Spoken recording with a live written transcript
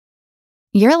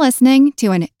You're listening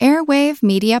to an Airwave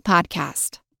Media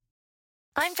Podcast.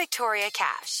 I'm Victoria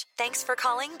Cash. Thanks for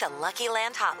calling the Lucky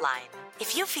Land Hotline.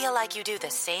 If you feel like you do the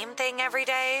same thing every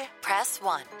day, press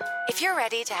 1. If you're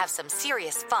ready to have some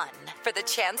serious fun for the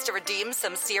chance to redeem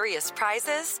some serious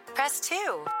prizes, press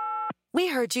 2. We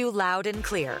heard you loud and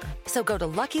clear. So go to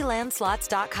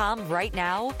LuckyLandSlots.com right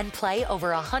now and play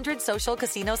over 100 social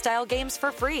casino-style games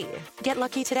for free. Get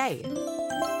lucky today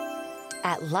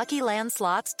at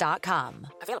LuckyLandSlots.com.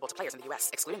 Available to players in the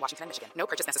U.S., excluding Washington and Michigan. No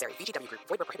purchase necessary. VGW Group.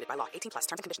 Void where prohibited by law. 18+. Terms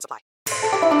and conditions apply.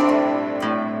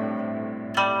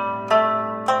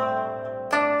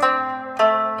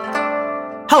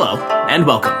 Hello, and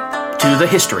welcome to the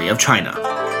History of China.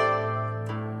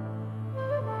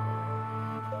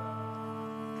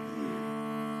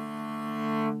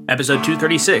 Episode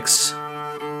 236,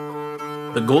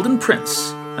 The Golden Prince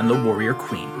and the Warrior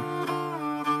Queen.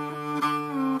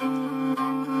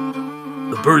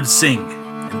 The birds sing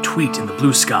and tweet in the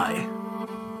blue sky.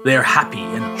 They are happy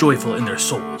and joyful in their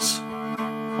souls.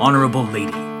 Honorable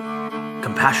lady,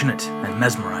 compassionate and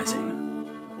mesmerizing.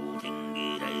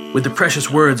 With the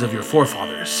precious words of your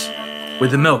forefathers,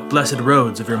 with the milk-blessed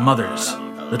roads of your mothers,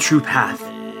 the true path,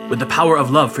 with the power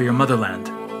of love for your motherland,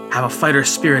 have a fighter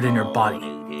spirit in your body.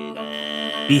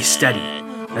 Be steady,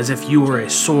 as if you were a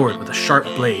sword with a sharp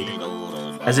blade,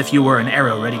 as if you were an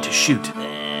arrow ready to shoot.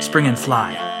 Spring and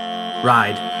fly,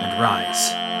 ride and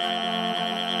rise.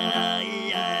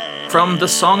 From The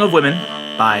Song of Women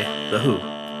by The Who.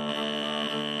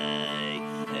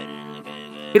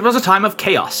 It was a time of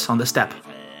chaos on the steppe.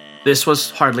 This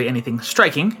was hardly anything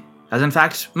striking, as in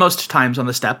fact, most times on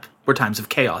the steppe were times of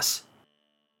chaos.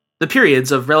 The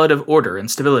periods of relative order and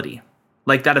stability,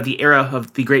 like that of the era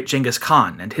of the great Genghis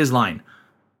Khan and his line,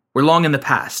 were long in the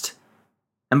past,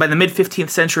 and by the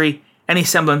mid-15th century, any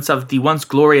semblance of the once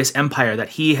glorious empire that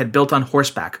he had built on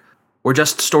horseback were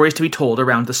just stories to be told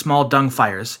around the small dung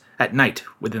fires at night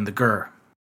within the gur.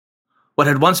 What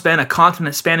had once been a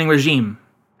continent-spanning regime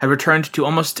had returned to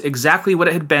almost exactly what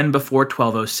it had been before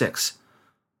 1206.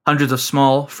 Hundreds of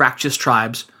small, fractious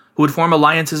tribes who would form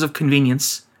alliances of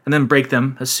convenience and then break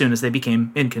them as soon as they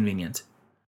became inconvenient.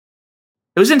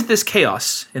 It was into this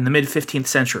chaos, in the mid-15th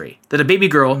century, that a baby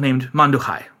girl named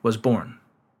Mandukhai was born.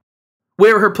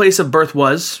 Where her place of birth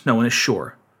was, no one is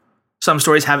sure. Some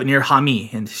stories have it near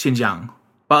Hami in Xinjiang,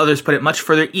 while others put it much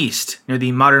further east, near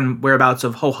the modern whereabouts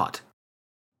of Hohhot.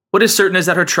 What is certain is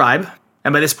that her tribe,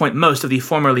 and by this point most of the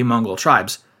formerly Mongol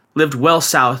tribes, lived well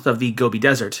south of the Gobi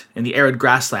Desert in the arid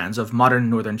grasslands of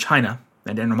modern northern China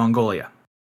and Inner Mongolia.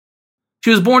 She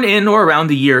was born in or around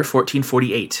the year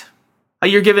 1448, a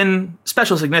year given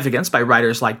special significance by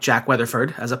writers like Jack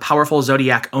Weatherford as a powerful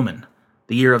zodiac omen,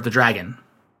 the year of the dragon.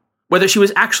 Whether she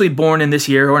was actually born in this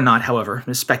year or not, however,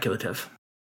 is speculative.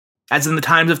 As in the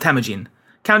times of Temujin,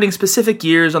 counting specific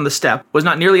years on the steppe was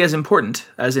not nearly as important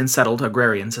as in settled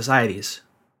agrarian societies.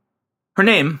 Her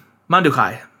name,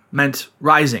 Mandukhai, meant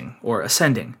rising or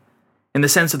ascending, in the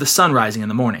sense of the sun rising in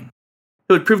the morning.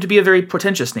 It would prove to be a very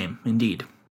portentous name, indeed.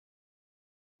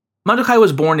 Mandukhai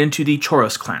was born into the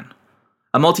Choros clan,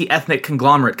 a multi-ethnic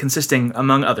conglomerate consisting,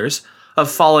 among others,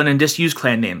 of fallen and disused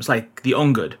clan names like the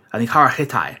Ongud and the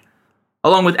Karahitai,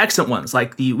 along with excellent ones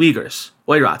like the Uyghurs,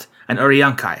 Oirat, and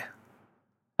Uriankai.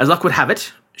 As luck would have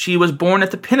it, she was born at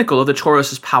the pinnacle of the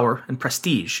Choros' power and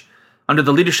prestige, under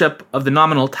the leadership of the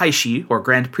nominal Taishi, or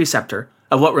Grand Preceptor,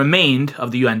 of what remained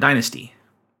of the Yuan dynasty,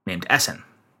 named Essen.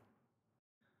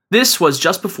 This was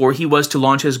just before he was to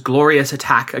launch his glorious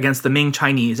attack against the Ming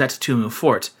Chinese at Tumu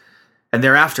Fort, and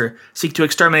thereafter seek to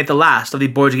exterminate the last of the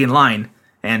Borjigin line,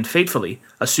 and, fatefully,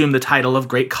 assume the title of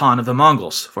Great Khan of the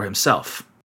Mongols for himself.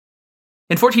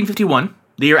 In 1451,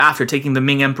 the year after taking the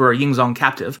Ming Emperor Yingzong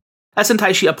captive, Essen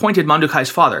Taishi appointed Mandukhai's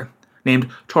father, named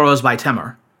Torozbai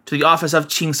Temur, to the office of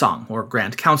Qingsong, or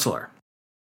Grand Counselor.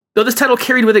 Though this title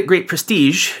carried with it great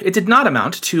prestige, it did not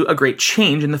amount to a great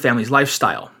change in the family's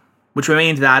lifestyle, which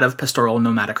remained that of pastoral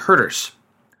nomadic herders.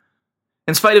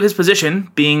 In spite of his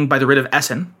position being by the writ of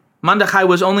Essen, Mandukhai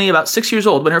was only about 6 years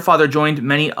old when her father joined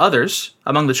many others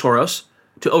among the Choros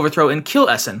to overthrow and kill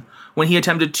Essen when he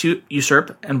attempted to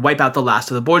usurp and wipe out the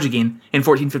last of the Borjigin in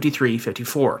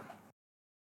 1453-54.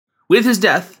 With his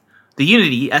death, the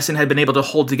unity Essen had been able to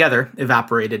hold together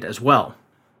evaporated as well.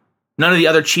 None of the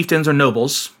other chieftains or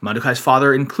nobles, Mandukhai's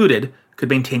father included, could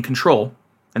maintain control,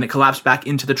 and it collapsed back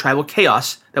into the tribal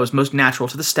chaos that was most natural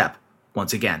to the steppe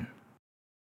once again.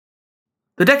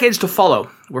 The decades to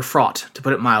follow were fraught, to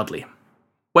put it mildly.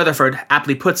 Weatherford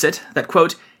aptly puts it that,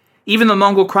 quote, even the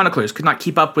Mongol chroniclers could not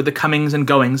keep up with the comings and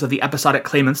goings of the episodic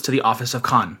claimants to the office of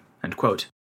Khan, end quote.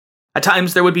 At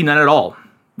times there would be none at all.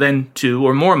 Then 2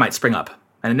 or more might spring up,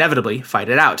 and inevitably fight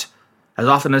it out, as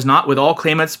often as not with all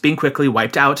claimants being quickly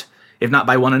wiped out, if not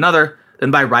by one another,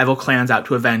 then by rival clans out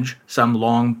to avenge some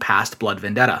long-past blood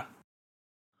vendetta.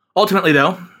 Ultimately,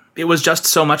 though, it was just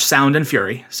so much sound and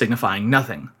fury, signifying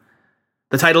nothing.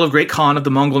 The title of Great Khan of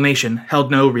the Mongol nation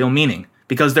held no real meaning,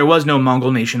 because there was no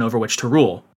Mongol nation over which to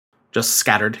rule, just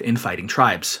scattered infighting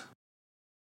tribes.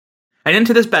 And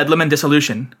into this bedlam and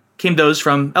dissolution came those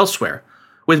from elsewhere,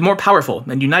 with more powerful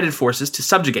and united forces to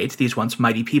subjugate these once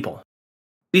mighty people.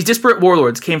 These disparate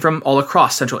warlords came from all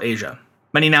across Central Asia,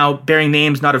 many now bearing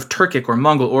names not of Turkic or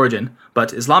Mongol origin,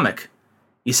 but Islamic: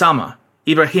 Isama,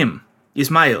 Ibrahim,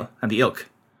 Ismail, and the ilk,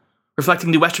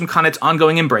 reflecting the Western Khanate's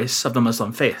ongoing embrace of the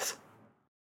Muslim faith.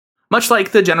 Much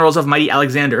like the generals of mighty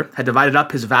Alexander had divided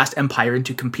up his vast empire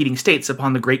into competing states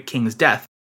upon the great king's death,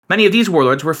 many of these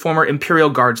warlords were former imperial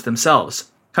guards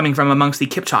themselves, coming from amongst the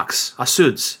Kipchaks,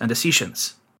 Asuds, and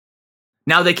Ossetians.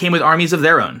 Now they came with armies of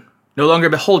their own, no longer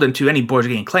beholden to any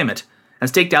Borjigin claimant, and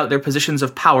staked out their positions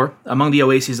of power among the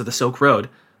oases of the Silk Road,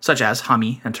 such as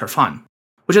Hami and Turfan,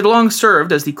 which had long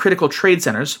served as the critical trade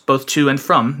centers both to and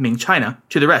from Ming China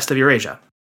to the rest of Eurasia.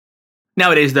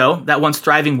 Nowadays, though, that once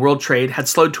thriving world trade had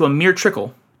slowed to a mere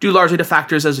trickle, due largely to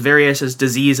factors as various as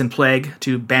disease and plague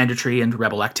to banditry and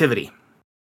rebel activity.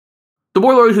 The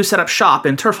warlord who set up shop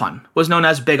in Turfan was known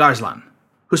as Beg-Arslan,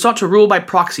 who sought to rule by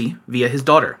proxy via his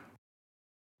daughter.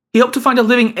 He hoped to find a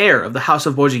living heir of the House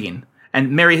of Borjigin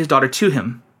and marry his daughter to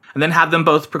him, and then have them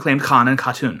both proclaimed Khan and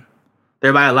Khatun,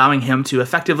 thereby allowing him to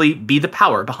effectively be the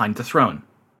power behind the throne.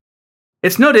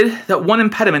 It's noted that one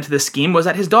impediment to this scheme was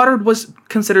that his daughter was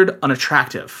considered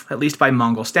unattractive, at least by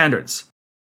Mongol standards.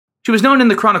 She was known in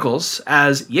the chronicles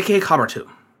as Yeke Qabar-tu,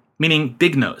 meaning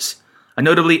big nose, a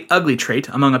notably ugly trait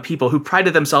among a people who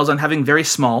prided themselves on having very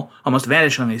small, almost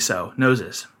vanishingly so,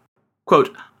 noses.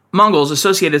 Quote, Mongols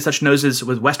associated such noses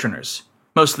with Westerners,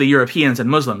 mostly Europeans and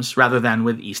Muslims, rather than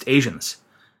with East Asians.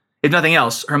 If nothing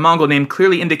else, her Mongol name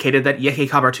clearly indicated that Yeke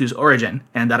Qabar-tu's origin,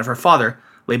 and that of her father,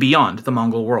 lay beyond the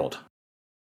Mongol world.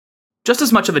 Just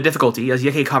as much of a difficulty as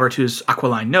Yeke Qabar-tu's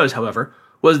aquiline nose, however,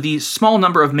 was the small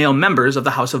number of male members of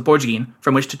the House of Borjigin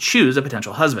from which to choose a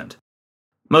potential husband.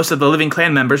 Most of the living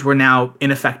clan members were now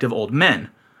ineffective old men,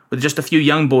 with just a few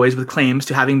young boys with claims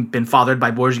to having been fathered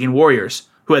by Borjigin warriors,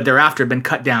 who had thereafter been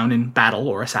cut down in battle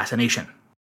or assassination.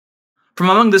 From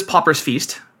among this pauper's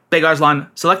feast, Beg-Arslan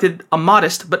selected a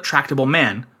modest but tractable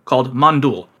man called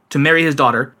Manduul to marry his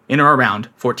daughter in or around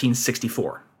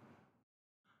 1464.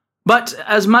 But,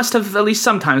 as must have at least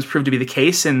sometimes proved to be the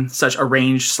case in such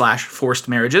arranged/forced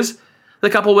marriages, the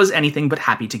couple was anything but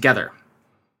happy together.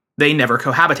 They never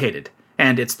cohabitated,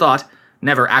 and it's thought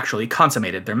never actually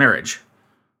consummated their marriage,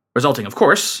 resulting, of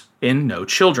course, in no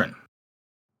children.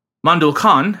 Manduul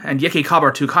Khan and Yeke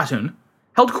Qabar-tu Khatun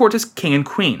held court as king and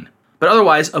queen, but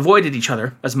otherwise avoided each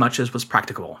other as much as was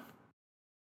practicable.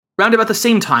 Round about the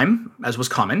same time, as was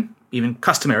common, even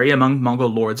customary among Mongol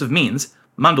lords of means,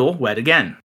 Manduul wed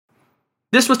again.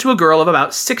 This was to a girl of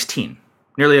about 16,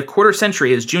 nearly a quarter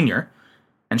century his junior,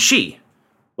 and she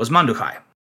was Mandukhai.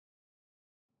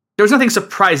 There was nothing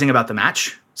surprising about the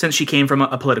match, since she came from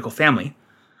a political family,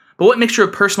 but what mixture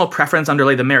of personal preference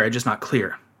underlay the marriage is not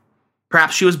clear.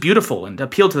 Perhaps she was beautiful and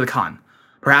appealed to the Khan.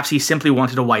 Perhaps he simply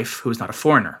wanted a wife who was not a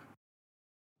foreigner.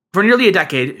 For nearly a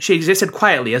decade, she existed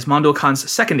quietly as Manduul Khan's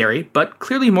secondary, but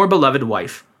clearly more beloved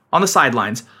wife, on the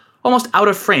sidelines, almost out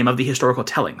of frame of the historical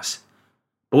tellings.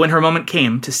 But when her moment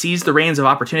came to seize the reins of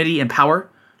opportunity and power,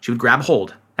 she would grab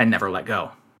hold and never let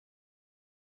go.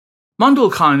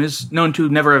 Manduul Khan is known to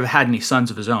never have had any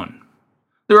sons of his own.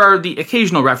 There are the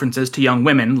occasional references to young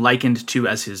women likened to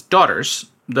as his daughters,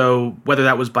 though whether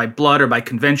that was by blood or by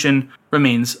convention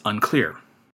remains unclear.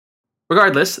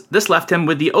 Regardless, this left him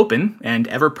with the open and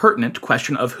ever-pertinent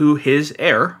question of who his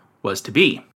heir was to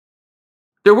be.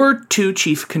 There were two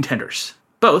chief contenders,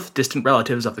 both distant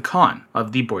relatives of the Khan,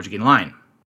 of the Borjigin line.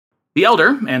 The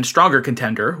elder and stronger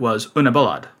contender was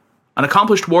Une-Bolod, an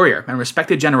accomplished warrior and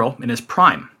respected general in his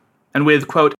prime, and with,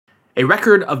 quote, a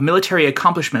record of military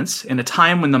accomplishments in a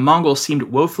time when the Mongols seemed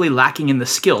woefully lacking in the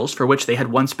skills for which they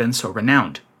had once been so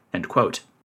renowned, end quote.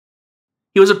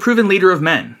 He was a proven leader of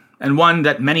men, and one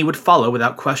that many would follow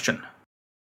without question.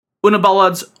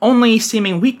 Une-Bolod's only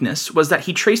seeming weakness was that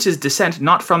he traced his descent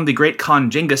not from the great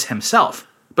Khan Genghis himself,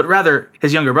 but rather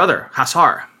his younger brother,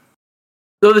 Hasar.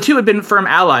 Though the two had been firm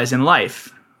allies in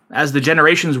life, as the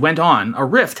generations went on, a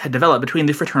rift had developed between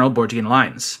the fraternal Borjigin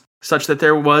lines, such that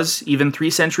there was, even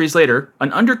 3 centuries later,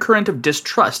 an undercurrent of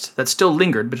distrust that still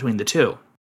lingered between the two.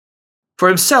 For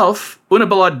himself,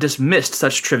 Une-Bolod dismissed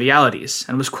such trivialities,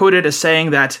 and was quoted as saying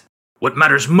that, "What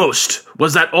matters most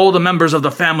was that all the members of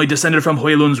the family descended from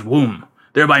Huilun's womb,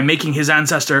 thereby making his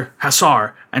ancestor,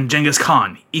 Hasar, and Genghis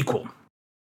Khan equal.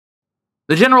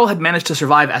 The general had managed to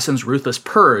survive Essen's ruthless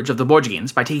purge of the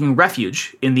Borjigins by taking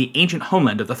refuge in the ancient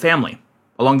homeland of the family,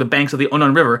 along the banks of the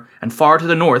Onon River and far to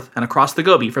the north and across the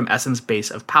Gobi from Essen's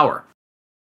base of power.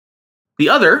 The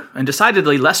other, and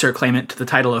decidedly lesser claimant to the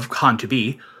title of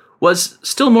Khan-to-be, was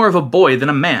still more of a boy than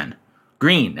a man,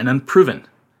 green and unproven,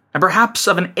 and perhaps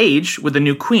of an age with the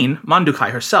new queen,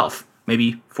 Mandukhai herself,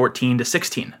 maybe 14 to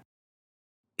 16.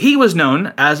 He was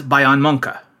known as Bayan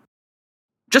Möngke.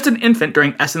 Just an infant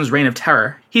during Essen's reign of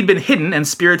terror, he'd been hidden and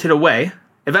spirited away,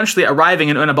 eventually arriving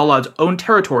in Une-Bolod's own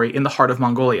territory in the heart of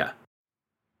Mongolia.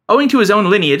 Owing to his own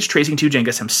lineage tracing to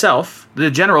Genghis himself,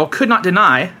 the general could not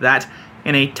deny that,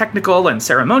 in a technical and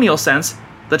ceremonial sense,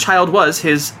 the child was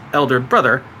his elder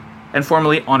brother, and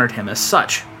formally honored him as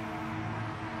such.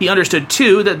 He understood,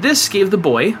 too, that this gave the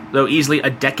boy, though easily a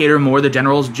decade or more the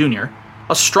general's junior,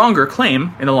 a stronger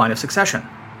claim in the line of succession,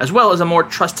 as well as a more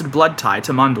trusted blood tie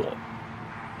to Manduul.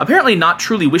 Apparently not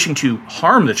truly wishing to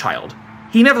harm the child,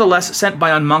 he nevertheless sent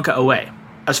Bayan Möngke away,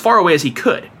 as far away as he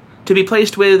could, to be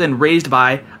placed with and raised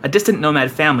by a distant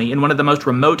nomad family in one of the most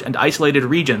remote and isolated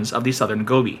regions of the southern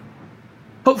Gobi.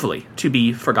 Hopefully, to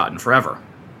be forgotten forever.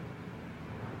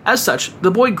 As such,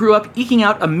 the boy grew up eking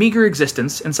out a meager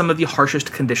existence in some of the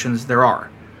harshest conditions there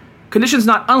are. Conditions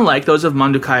not unlike those of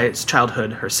Mandukhai's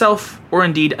childhood herself, or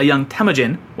indeed a young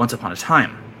Temujin once upon a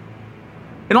time.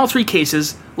 In all three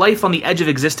cases, life on the edge of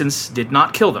existence did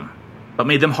not kill them, but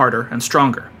made them harder and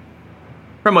stronger.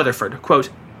 From Weatherford, quote,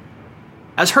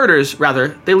 "As herders,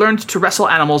 rather, they learned to wrestle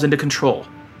animals into control,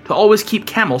 to always keep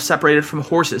camels separated from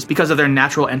horses because of their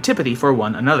natural antipathy for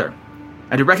one another,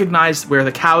 and to recognize where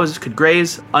the cows could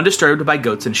graze undisturbed by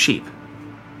goats and sheep.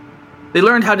 They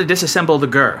learned how to disassemble the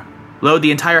gur, load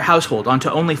the entire household onto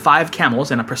only 5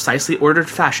 camels in a precisely ordered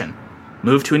fashion,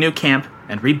 move to a new camp,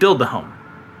 and rebuild the home.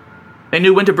 They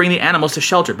knew when to bring the animals to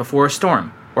shelter before a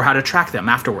storm, or how to track them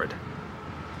afterward.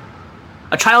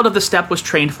 A child of the steppe was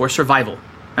trained for survival,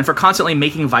 and for constantly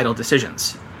making vital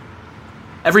decisions.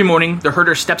 Every morning, the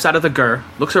herder steps out of the gur,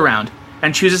 looks around,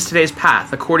 and chooses today's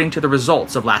path according to the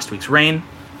results of last week's rain,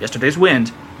 yesterday's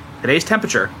wind, today's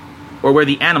temperature, or where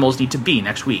the animals need to be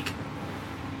next week.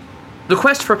 The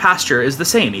quest for pasture is the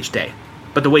same each day,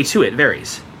 but the way to it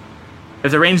varies.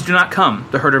 If the rains do not come,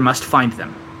 the herder must find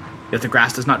them. If the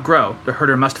grass does not grow, the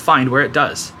herder must find where it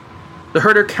does. The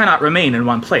herder cannot remain in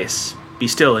one place, be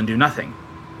still and do nothing.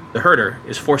 The herder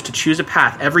is forced to choose a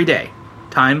path every day,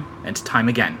 time and time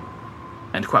again."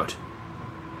 End quote.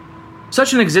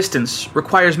 Such an existence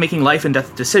requires making life and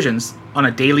death decisions on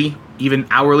a daily, even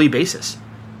hourly basis,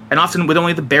 and often with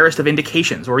only the barest of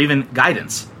indications or even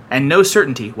guidance, and no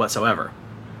certainty whatsoever.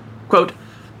 Quote,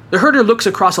 "The herder looks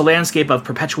across a landscape of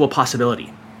perpetual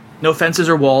possibility. No fences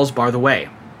or walls bar the way,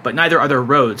 but neither are there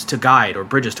roads to guide or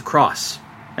bridges to cross."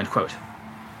 End quote.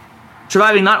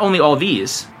 Surviving not only all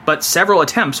these, but several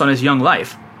attempts on his young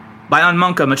life, Bayan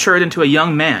Möngke matured into a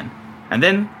young man, and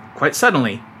then, quite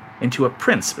suddenly, into a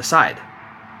prince beside.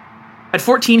 At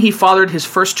 14, he fathered his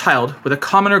first child with a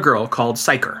commoner girl called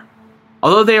Siker.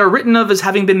 Although they are written of as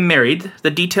having been married, the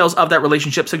details of that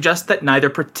relationship suggest that neither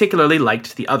particularly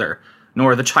liked the other,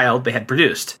 nor the child they had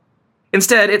produced.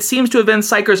 Instead, it seems to have been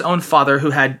Siker's own father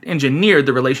who had engineered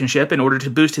the relationship in order to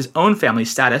boost his own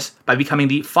family's status by becoming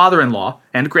the father-in-law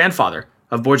and grandfather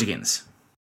of Borjigins.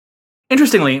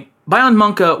 Interestingly, Bayan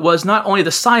Möngke was not only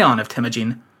the scion of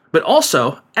Temujin, but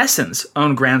also Essen's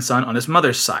own grandson on his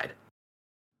mother's side.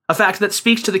 A fact that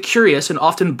speaks to the curious and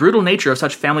often brutal nature of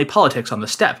such family politics on the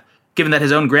steppe, given that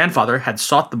his own grandfather had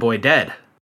sought the boy dead.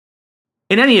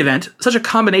 In any event, such a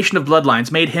combination of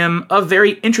bloodlines made him a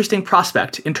very interesting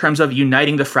prospect in terms of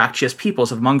uniting the fractious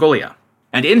peoples of Mongolia,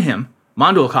 and in him,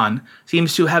 Manduul Khan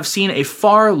seems to have seen a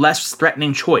far less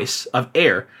threatening choice of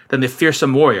heir than the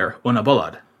fearsome warrior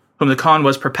Une-Bolod, whom the Khan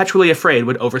was perpetually afraid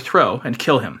would overthrow and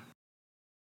kill him.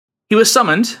 He was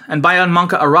summoned, and Bayan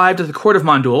Möngke arrived at the court of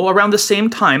Manduul around the same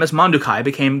time as Mandukhai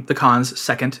became the Khan's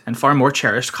second and far more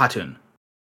cherished Khatun.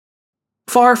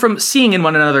 Far from seeing in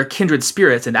one another kindred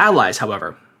spirits and allies,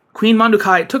 however, Queen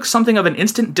Mandukhai took something of an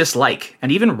instant dislike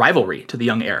and even rivalry to the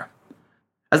young heir.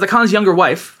 As the Khan's younger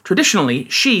wife, traditionally,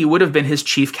 she would have been his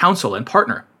chief counsel and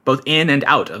partner, both in and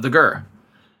out of the gur.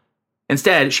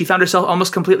 Instead, she found herself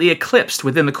almost completely eclipsed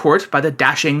within the court by the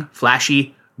dashing,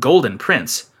 flashy, golden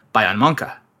prince, Bayan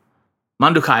Möngke.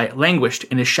 Mandukhai languished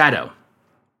in his shadow.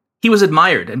 He was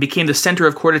admired and became the center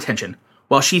of court attention,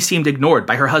 while she seemed ignored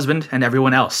by her husband and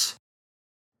everyone else.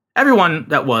 Everyone,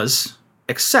 that was,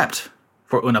 except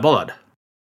for Une-Bolod.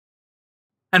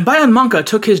 And Bayan Möngke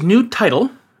took his new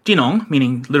title, Jinong,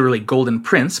 meaning literally golden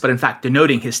prince, but in fact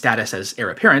denoting his status as heir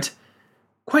apparent,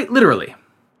 quite literally.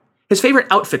 His favorite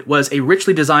outfit was a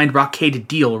richly designed brocade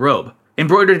deal robe,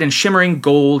 embroidered in shimmering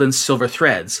gold and silver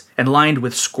threads, and lined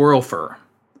with squirrel fur.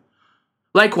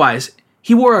 Likewise,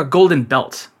 he wore a golden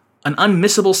belt, an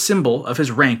unmissable symbol of his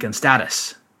rank and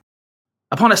status.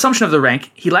 Upon assumption of the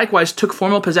rank, he likewise took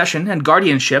formal possession and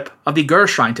guardianship of the Gur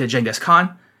shrine to Genghis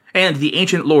Khan and the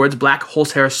ancient lord's black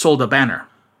horsehair solda banner,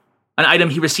 an item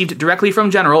he received directly from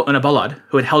General Une-Bolod,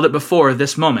 who had held it before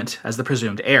this moment as the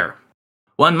presumed heir.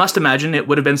 One must imagine it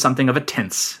would have been something of a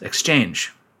tense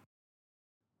exchange.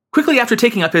 Quickly after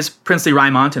taking up his princely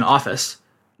raiment in office,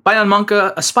 Bayan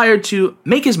Möngke aspired to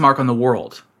make his mark on the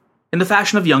world, in the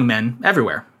fashion of young men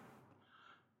everywhere.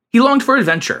 He longed for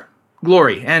adventure,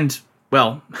 glory, and,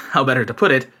 well, how better to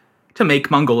put it, to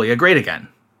make Mongolia great again.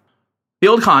 The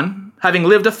old Khan, having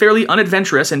lived a fairly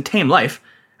unadventurous and tame life,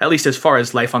 at least as far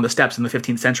as life on the steppes in the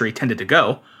 15th century tended to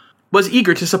go, was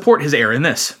eager to support his heir in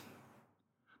this.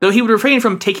 Though he would refrain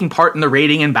from taking part in the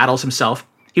raiding and battles himself,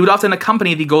 he would often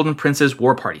accompany the Golden Prince's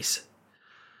war parties.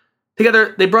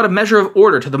 Together, they brought a measure of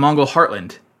order to the Mongol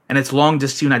heartland and its long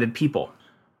disunited people,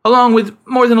 along with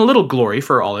more than a little glory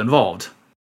for all involved.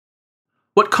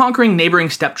 What conquering neighboring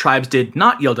steppe tribes did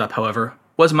not yield up, however,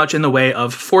 was much in the way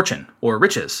of fortune or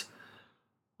riches.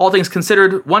 All things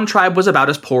considered, one tribe was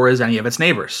about as poor as any of its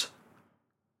neighbors.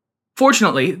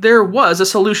 Fortunately, there was a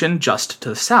solution just to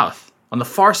the south, on the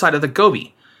far side of the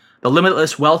Gobi, the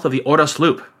limitless wealth of the Oros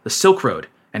Loop, the Silk Road,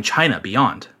 and China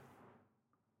beyond.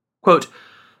 Quote,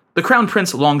 the crown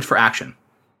prince longed for action,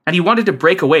 and he wanted to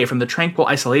break away from the tranquil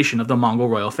isolation of the Mongol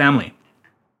royal family.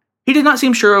 He did not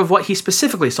seem sure of what he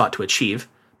specifically sought to achieve,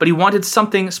 but he wanted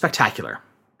something spectacular.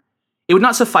 It would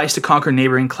not suffice to conquer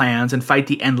neighboring clans and fight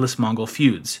the endless Mongol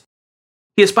feuds.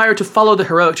 He aspired to follow the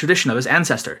heroic tradition of his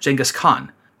ancestor, Genghis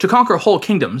Khan, to conquer whole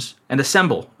kingdoms and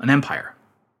assemble an empire.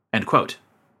 End quote.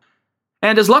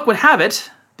 And as luck would have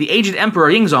it, the aged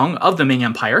Emperor Yingzong of the Ming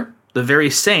Empire, the very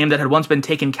same that had once been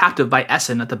taken captive by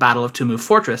Essen at the Battle of Tumu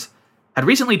Fortress, had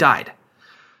recently died.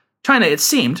 China, it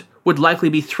seemed, would likely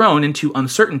be thrown into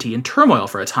uncertainty and turmoil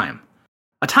for a time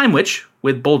which,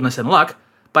 with boldness and luck,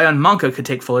 Bayan Möngke could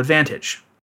take full advantage.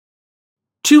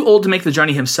 Too old to make the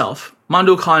journey himself,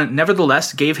 Manduul Khan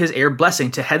nevertheless gave his heir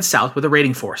blessing to head south with a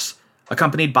raiding force,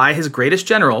 accompanied by his greatest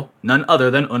general, none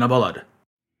other than Une-Bolod.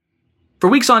 For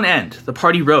weeks on end, the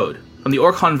party rode, from the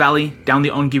Orkhon Valley down the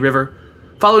Ongi River,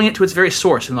 following it to its very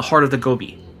source in the heart of the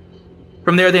Gobi.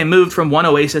 From there they moved from one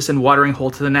oasis and watering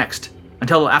hole to the next,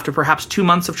 until after perhaps 2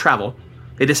 months of travel,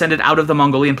 they descended out of the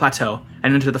Mongolian plateau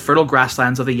and into the fertile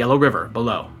grasslands of the Yellow River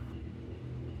below.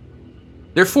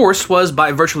 Their force was,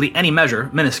 by virtually any measure,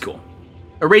 minuscule.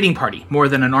 A raiding party more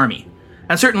than an army,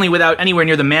 and certainly without anywhere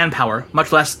near the manpower,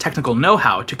 much less technical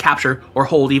know-how, to capture or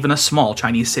hold even a small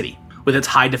Chinese city, with its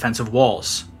high defensive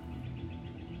walls.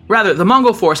 Rather, the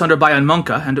Mongol force under Bayan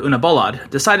Möngke and Une-Bolod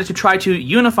decided to try to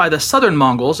unify the southern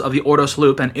Mongols of the Oros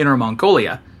Loop and Inner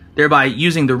Mongolia, thereby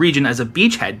using the region as a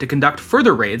beachhead to conduct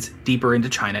further raids deeper into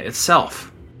China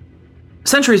itself.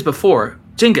 Centuries before,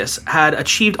 Genghis had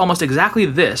achieved almost exactly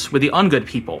this with the Ungud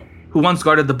people, who once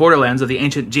guarded the borderlands of the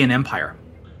ancient Jin Empire.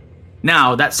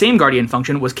 Now, that same guardian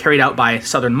function was carried out by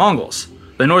southern Mongols,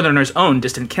 the northerners' own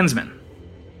distant kinsmen.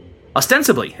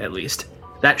 Ostensibly, at least,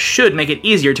 that should make it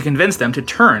easier to convince them to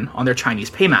turn on their Chinese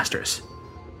paymasters.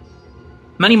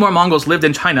 Many more Mongols lived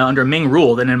in China under Ming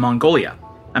rule than in Mongolia,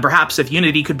 and perhaps if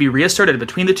unity could be reasserted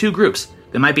between the two groups,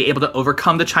 they might be able to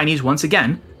overcome the Chinese once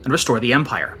again and restore the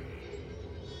empire.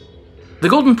 The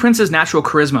Golden Prince's natural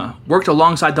charisma worked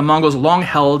alongside the Mongols'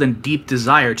 long-held and deep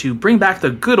desire to bring back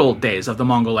the good old days of the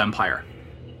Mongol Empire.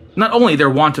 Not only their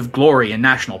want of glory and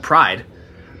national pride,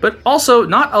 but also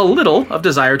not a little of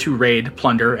desire to raid,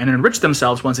 plunder, and enrich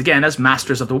themselves once again as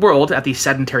masters of the world at the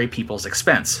sedentary people's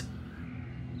expense.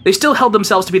 They still held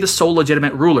themselves to be the sole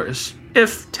legitimate rulers,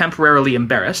 if temporarily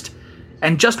embarrassed,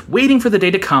 and just waiting for the day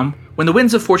to come when the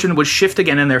winds of fortune would shift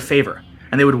again in their favor,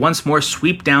 and they would once more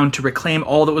sweep down to reclaim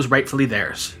all that was rightfully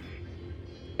theirs.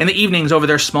 In the evenings over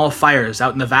their small fires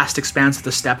out in the vast expanse of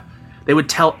the steppe, they would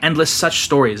tell endless such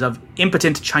stories of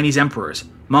impotent Chinese emperors,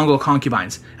 Mongol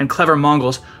concubines, and clever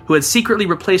Mongols who had secretly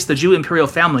replaced the Zhou imperial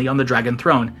family on the dragon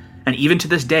throne, and even to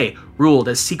this day ruled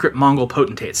as secret Mongol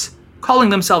potentates, calling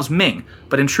themselves Ming,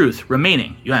 but in truth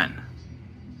remaining Yuan.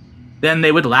 Then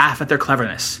they would laugh at their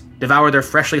cleverness, devour their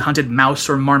freshly hunted mouse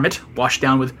or marmot washed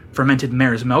down with fermented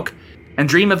mare's milk, and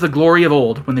dream of the glory of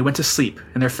old when they went to sleep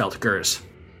in their felt gurs.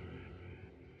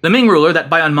 The Ming ruler that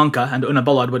Bayan Möngke and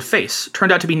Une-Bolod would face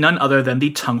turned out to be none other than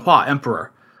the Tenghua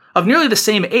Emperor, of nearly the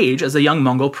same age as the young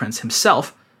Mongol prince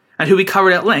himself, and who we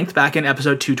covered at length back in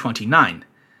episode 229.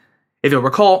 If you'll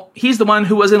recall, he's the one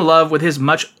who was in love with his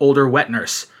much older wet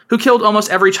nurse, who killed almost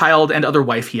every child and other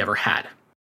wife he ever had.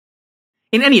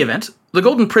 In any event, the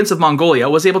Golden Prince of Mongolia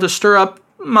was able to stir up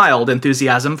mild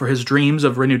enthusiasm for his dreams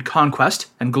of renewed conquest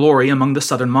and glory among the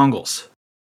southern Mongols.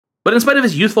 But in spite of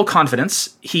his youthful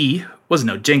confidence, he was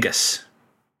no Genghis.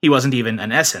 He wasn't even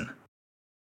an Essen.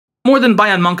 More than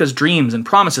Bayan Möngke's dreams and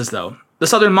promises, though, the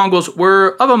southern Mongols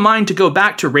were of a mind to go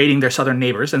back to raiding their southern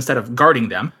neighbors instead of guarding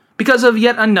them, because of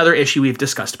yet another issue we've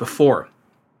discussed before: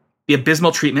 the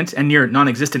abysmal treatment and near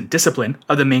non-existent discipline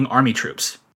of the Ming army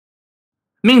troops.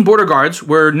 Ming border guards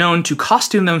were known to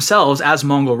costume themselves as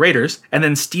Mongol raiders and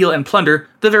then steal and plunder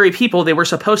the very people they were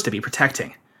supposed to be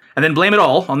protecting, and then blame it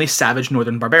all on the savage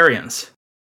northern barbarians.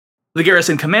 The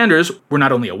garrison commanders were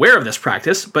not only aware of this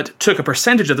practice, but took a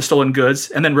percentage of the stolen goods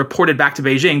and then reported back to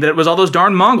Beijing that it was all those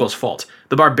darn Mongols' fault.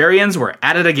 The barbarians were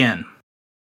at it again.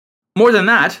 More than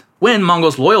that, when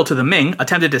Mongols loyal to the Ming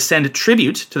attempted to send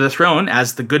tribute to the throne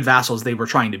as the good vassals they were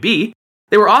trying to be,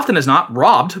 they were often as not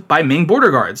robbed by Ming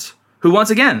border guards, who once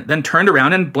again then turned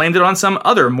around and blamed it on some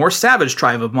other, more savage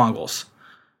tribe of Mongols.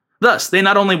 Thus, they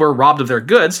not only were robbed of their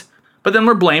goods, but then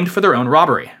were blamed for their own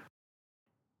robbery.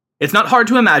 It's not hard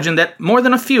to imagine that more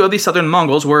than a few of the southern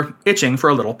Mongols were itching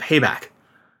for a little payback.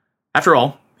 After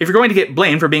all, if you're going to get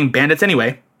blamed for being bandits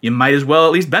anyway, you might as well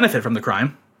at least benefit from the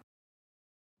crime.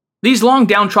 These long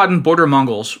downtrodden border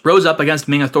Mongols rose up against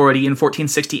Ming authority in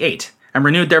 1468 and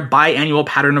renewed their biannual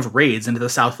pattern of raids into the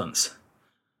Southlands.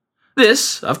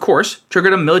 This, of course,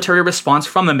 triggered a military response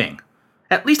from the Ming,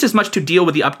 at least as much to deal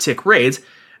with the uptick raids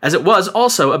as it was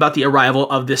also about the arrival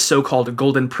of this so-called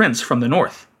Golden Prince from the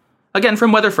north. Again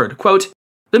from Weatherford, quote,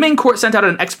 "The Ming court sent out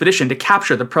an expedition to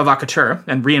capture the provocateur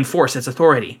and reinforce its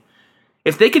authority.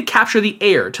 If they could capture the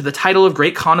heir to the title of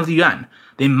Great Khan of the Yuan,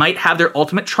 they might have their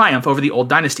ultimate triumph over the old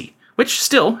dynasty, which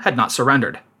still had not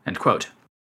surrendered." End quote.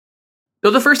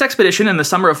 Though the first expedition in the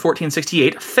summer of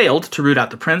 1468 failed to root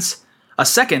out the prince, a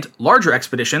second, larger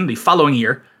expedition the following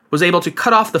year was able to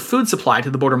cut off the food supply to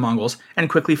the border Mongols and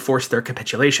quickly force their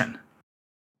capitulation.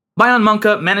 Bayan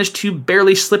Möngke managed to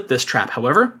barely slip this trap,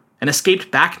 however, and escaped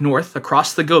back north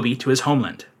across the Gobi to his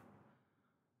homeland.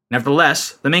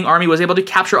 Nevertheless, the Ming army was able to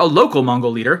capture a local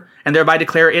Mongol leader and thereby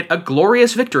declare it a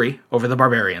glorious victory over the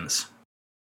barbarians.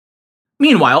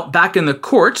 Meanwhile, back in the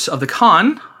court of the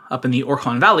Khan, up in the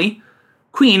Orkhon Valley,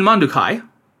 Queen Mandukhai,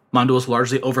 Manduul's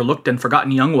largely overlooked and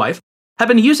forgotten young wife, had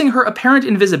been using her apparent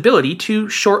invisibility to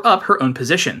shore up her own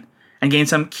position and gain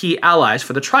some key allies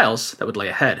for the trials that would lay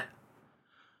ahead.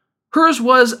 Hers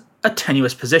was a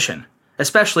tenuous position,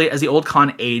 especially as the old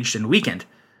Khan aged and weakened,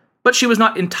 but she was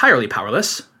not entirely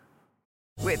powerless.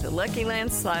 With the Lucky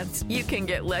Land Slots, you can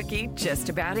get lucky just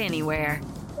about anywhere.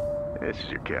 This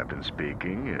is your captain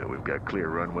speaking. We've got clear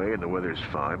runway and the weather's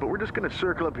fine, but we're just going to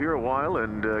circle up here a while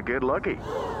and get lucky.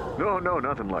 No,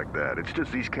 nothing like that. It's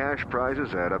just these cash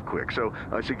prizes add up quick. So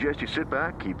I suggest you sit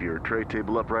back, keep your tray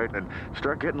table upright, and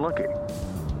start getting lucky.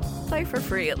 Play for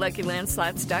free at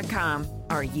LuckyLandSlots.com.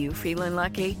 Are you feeling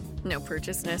lucky? No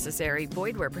purchase necessary.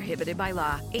 Void where prohibited by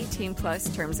law. 18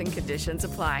 plus terms and conditions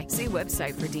apply. See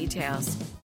website for details.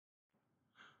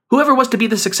 Whoever was to be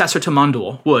the successor to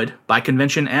Manduul would, by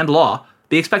convention and law,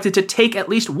 be expected to take at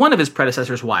least one of his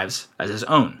predecessor's wives as his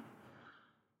own.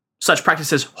 Such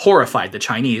practices horrified the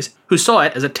Chinese, who saw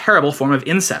it as a terrible form of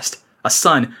incest, a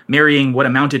son marrying what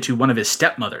amounted to one of his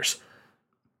stepmothers.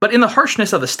 But in the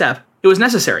harshness of the steppe, it was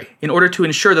necessary in order to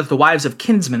ensure that the wives of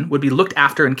kinsmen would be looked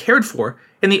after and cared for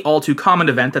in the all-too-common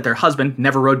event that their husband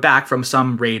never rode back from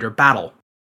some raid or battle.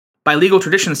 By legal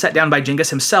tradition set down by Genghis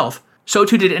himself, so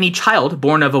too did any child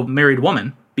born of a married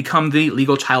woman become the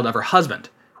legal child of her husband,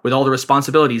 with all the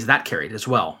responsibilities that carried as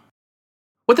well.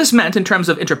 What this meant in terms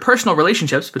of interpersonal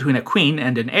relationships between a queen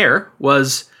and an heir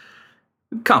was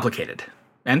complicated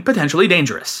and potentially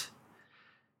dangerous.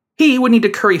 He would need to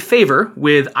curry favor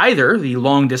with either the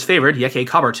long disfavored Yeke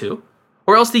Qabar-tu,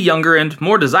 or else the younger and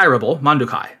more desirable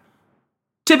Mandukhai.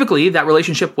 Typically, that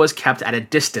relationship was kept at a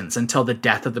distance until the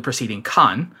death of the preceding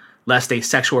Khan, lest a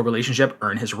sexual relationship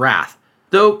earn his wrath,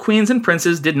 though queens and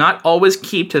princes did not always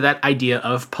keep to that idea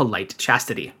of polite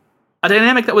chastity, a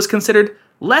dynamic that was considered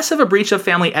less of a breach of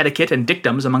family etiquette and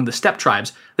dictums among the steppe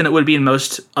tribes than it would be in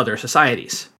most other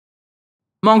societies.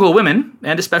 Mongol women,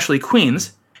 and especially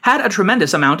queens, had a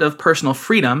tremendous amount of personal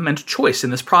freedom and choice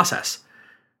in this process.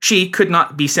 She could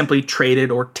not be simply traded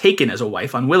or taken as a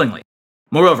wife unwillingly.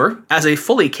 Moreover, as a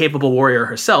fully capable warrior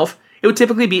herself, it would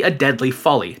typically be a deadly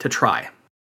folly to try.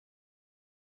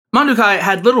 Mandukhai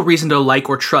had little reason to like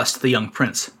or trust the young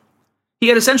prince. He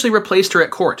had essentially replaced her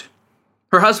at court.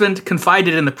 Her husband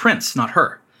confided in the prince, not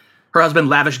her. Her husband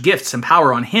lavished gifts and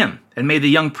power on him and made the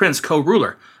young prince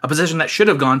co-ruler, a position that should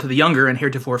have gone to the younger and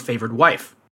heretofore favored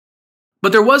wife.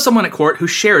 But there was someone at court who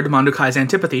shared Mandukhai's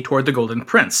antipathy toward the Golden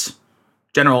Prince,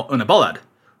 General Une-Bolod,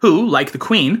 who, like the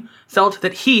queen, felt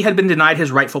that he had been denied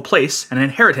his rightful place and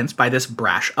inheritance by this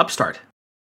brash upstart.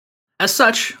 As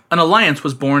such, an alliance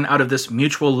was born out of this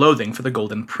mutual loathing for the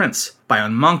Golden Prince,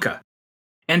 Bayan Möngke,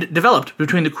 and developed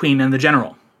between the queen and the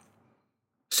general.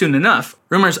 Soon enough,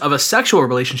 rumors of a sexual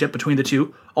relationship between the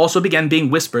two also began being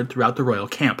whispered throughout the royal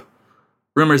camp.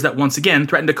 Rumors that once again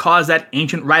threatened to cause that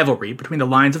ancient rivalry between the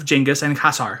lines of Genghis and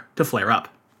Khazar to flare up.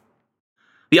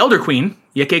 The elder queen,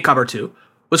 Yeke Qabar-tu,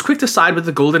 was quick to side with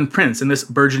the Golden Prince in this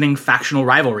burgeoning factional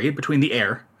rivalry between the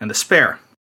heir and the spare.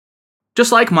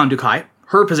 Just like Mandukhai,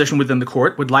 her position within the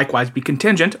court would likewise be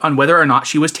contingent on whether or not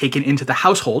she was taken into the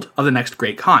household of the next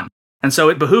great Khan, and so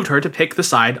it behooved her to pick the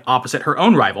side opposite her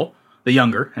own rival, the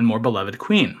younger and more beloved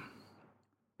queen.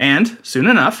 And, soon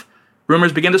enough,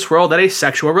 rumors began to swirl that a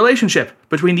sexual relationship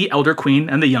between the elder queen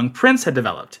and the young prince had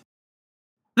developed.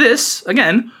 This,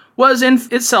 again, was in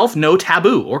itself no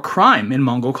taboo or crime in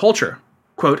Mongol culture.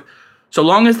 Quote, so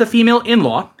long as the female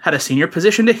in-law had a senior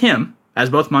position to him, as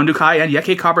both Mandukhai and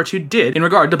Yeke Qabar-tu did in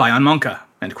regard to Bayan Möngke,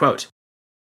 end quote.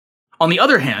 On the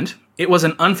other hand, it was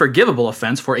an unforgivable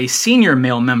offense for a senior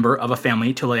male member of a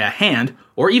family to lay a hand,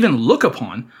 or even look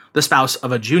upon, the spouse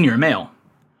of a junior male.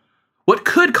 What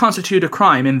could constitute a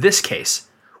crime in this case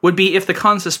would be if the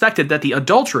Khan suspected that the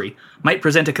adultery might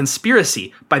present a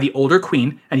conspiracy by the older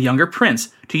queen and younger prince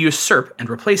to usurp and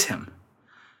replace him.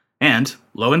 And,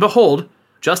 lo and behold,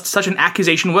 just such an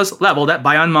accusation was leveled at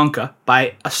Bayan Möngke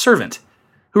by a servant,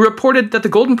 who reported that the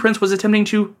Golden Prince was attempting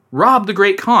to rob the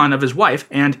great Khan of his wife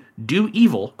and do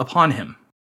evil upon him.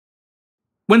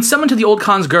 When summoned to the old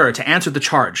Khan's gur to answer the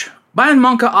charge, Bayan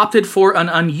Möngke opted for an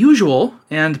unusual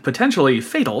and potentially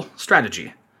fatal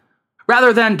strategy.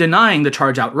 Rather than denying the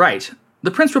charge outright,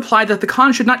 the prince replied that the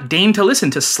Khan should not deign to listen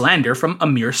to slander from a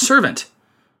mere servant.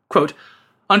 Quote,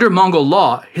 under Mongol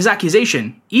law, his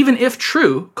accusation, even if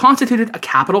true, constituted a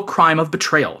capital crime of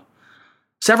betrayal.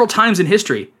 Several times in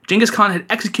history, Genghis Khan had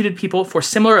executed people for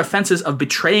similar offenses of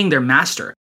betraying their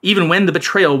master, even when the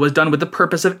betrayal was done with the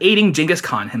purpose of aiding Genghis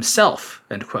Khan himself,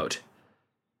 end quote.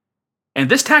 And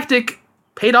this tactic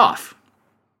paid off.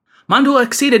 Manduul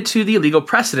acceded to the legal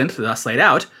precedent thus laid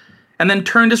out, and then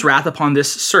turned his wrath upon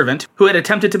this servant who had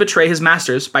attempted to betray his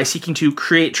masters by seeking to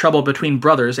create trouble between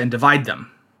brothers and divide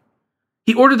them.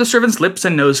 He ordered the servant's lips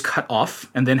and nose cut off,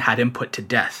 and then had him put to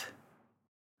death.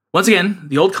 Once again,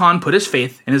 the old Khan put his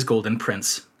faith in his Golden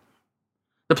Prince.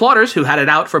 The plotters who had it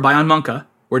out for Bayan Möngke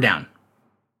were down,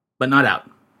 but not out,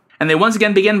 and they once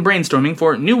again began brainstorming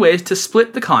for new ways to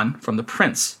split the Khan from the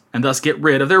prince, and thus get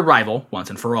rid of their rival once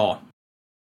and for all.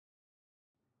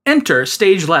 Enter,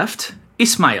 stage left,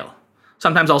 Ismayil,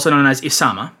 sometimes also known as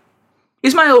Isama.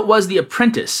 Ismayil was the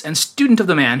apprentice and student of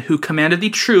the man who commanded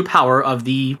the true power of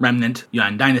the remnant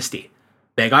Yuan dynasty,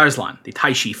 Beg-Arslan, the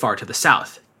Taishi far to the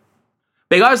south.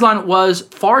 Beg-Arslan was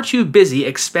far too busy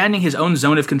expanding his own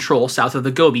zone of control south of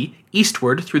the Gobi,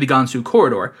 eastward through the Gansu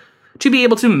corridor, to be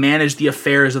able to manage the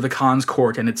affairs of the Khan's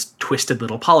court and its twisted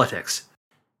little politics.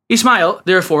 Ismayil,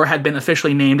 therefore, had been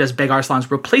officially named as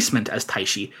Beg-Arslan's replacement as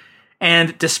Taishi,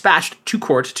 and dispatched to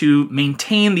court to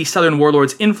maintain the southern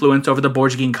warlord's influence over the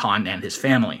Borjigin Khan and his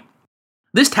family.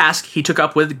 This task he took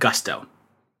up with gusto,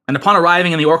 and upon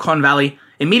arriving in the Orkhon Valley,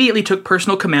 immediately took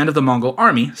personal command of the Mongol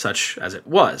army, such as it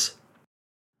was.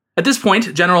 At this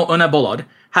point, General Une-Bolod,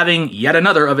 having yet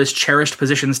another of his cherished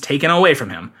positions taken away from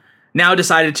him, now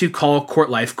decided to call court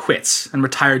life quits and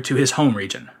retired to his home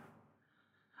region.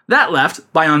 That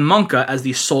left Bayan Möngke as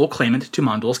the sole claimant to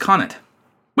Manduul's Khanate,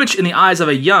 which, in the eyes of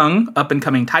a young,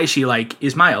 up-and-coming Taishi like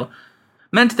Ismayil,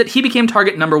 meant that he became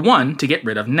target number one to get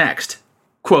rid of next.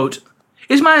 Quote,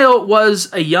 Ismayil was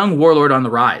a young warlord on the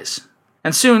rise,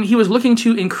 and soon he was looking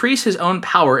to increase his own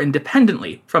power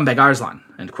independently from Beg-Arslan,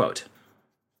 end quote.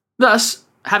 Thus,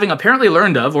 having apparently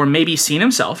learned of, or maybe seen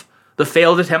himself, the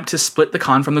failed attempt to split the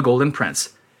Khan from the Golden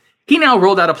Prince, he now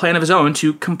rolled out a plan of his own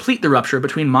to complete the rupture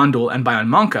between Manduul and Bayan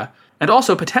Möngke, and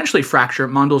also potentially fracture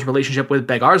Manduul's relationship with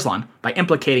Beg-Arslan by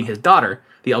implicating his daughter,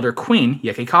 the elder queen,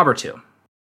 Yeke Qabar-tu.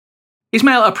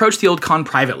 Ismayil approached the old Khan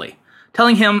privately,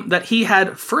 telling him that he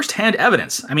had first-hand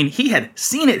evidence, he had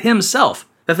seen it himself,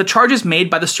 that the charges made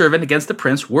by the servant against the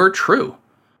prince were true.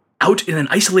 Out in an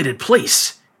isolated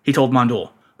place, he told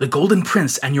Manduul, the Golden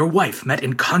Prince and your wife met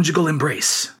in conjugal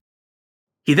embrace.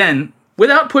 He then,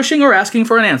 without pushing or asking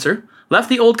for an answer, left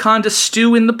the old Khan to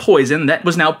stew in the poison that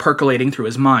was now percolating through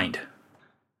his mind.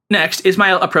 Next,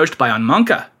 Ismayil approached Bayan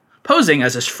Möngke, posing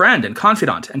as his friend and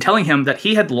confidant, and telling him that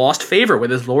he had lost favor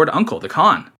with his lord uncle, the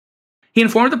Khan. He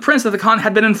informed the prince that the Khan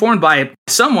had been informed by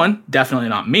someone, definitely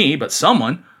not me, but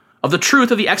someone, of the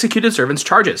truth of the executed servant's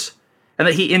charges, and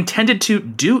that he intended to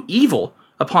do evil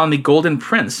upon the Golden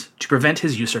Prince to prevent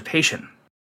his usurpation.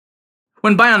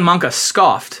 When Bayan Möngke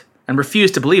scoffed and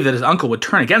refused to believe that his uncle would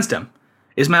turn against him,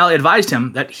 Ismayil advised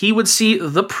him that he would see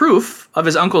the proof of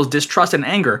his uncle's distrust and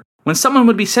anger when someone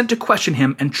would be sent to question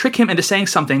him and trick him into saying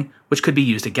something which could be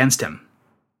used against him.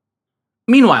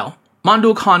 Meanwhile,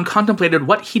 Manduul Khan contemplated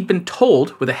what he'd been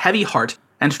told with a heavy heart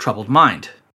and troubled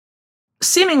mind.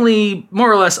 Seemingly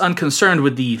more or less unconcerned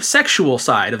with the sexual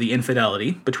side of the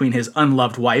infidelity between his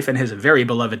unloved wife and his very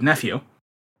beloved nephew,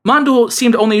 Manduul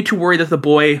seemed only to worry that the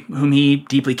boy, whom he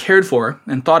deeply cared for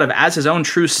and thought of as his own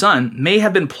true son, may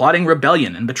have been plotting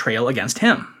rebellion and betrayal against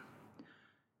him.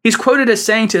 He's quoted as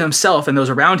saying to himself and those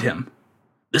around him,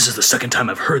 "This is the second time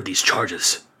I've heard these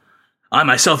charges. I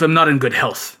myself am not in good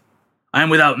health. I am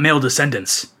without male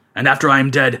descendants, and after I am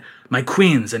dead, my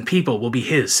queens and people will be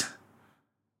his.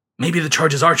 Maybe the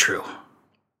charges are true."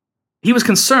 He was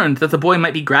concerned that the boy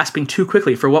might be grasping too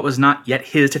quickly for what was not yet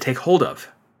his to take hold of.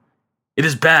 It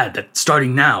is bad that,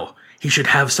 starting now, he should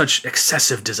have such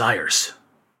excessive desires.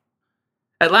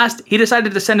 At last, he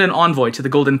decided to send an envoy to the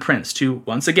Golden Prince to,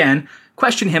 once again,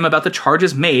 question him about the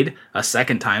charges made, a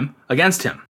second time, against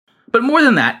him. But more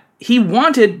than that, he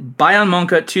wanted Bayan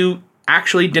Möngke to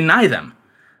actually deny them,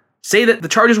 say that the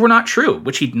charges were not true,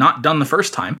 which he'd not done the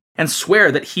first time, and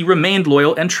swear that he remained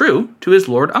loyal and true to his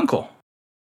lord uncle.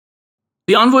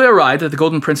 The envoy arrived at the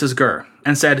Golden Prince's gur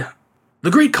and said,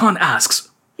 "The Great Khan asks,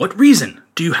 what reason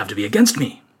do you have to be against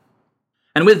me?"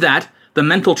 And with that, the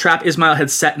mental trap Ismayil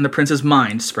had set in the prince's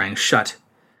mind sprang shut.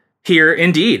 Here,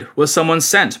 indeed, was someone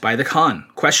sent by the Khan,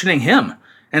 questioning him,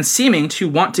 and seeming to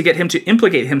want to get him to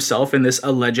implicate himself in this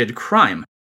alleged crime.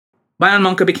 Bayan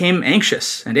Möngke became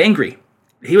anxious and angry.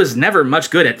 He was never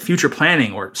much good at future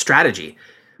planning or strategy,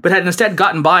 but had instead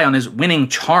gotten by on his winning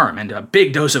charm and a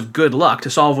big dose of good luck to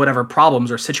solve whatever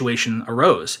problems or situation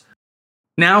arose.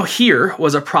 Now here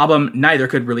was a problem neither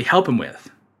could really help him with,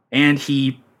 and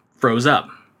he froze up.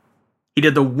 He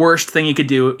did the worst thing he could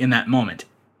do in that moment.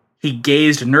 He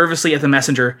gazed nervously at the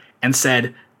messenger and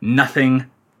said nothing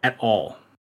at all.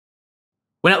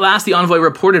 When at last the envoy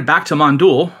reported back to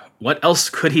Manduul, what else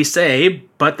could he say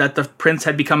but that the prince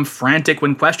had become frantic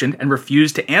when questioned and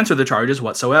refused to answer the charges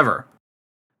whatsoever?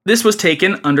 This was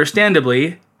taken,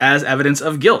 understandably, as evidence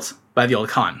of guilt by the old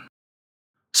Khan.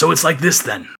 "So it's like this,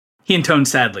 then," he intoned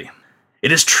sadly.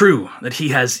 "It is true that he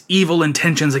has evil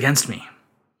intentions against me."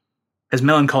 His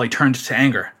melancholy turned to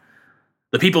anger.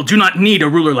 "The people do not need a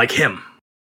ruler like him."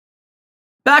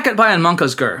 Back at Bayan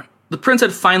Möngke's gur, the prince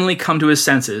had finally come to his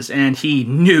senses, and he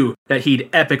knew that he'd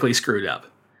epically screwed up.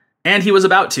 And he was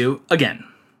about to, again.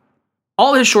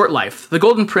 All his short life, the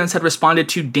Golden Prince had responded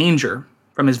to danger,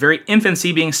 from his very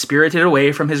infancy being spirited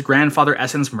away from his grandfather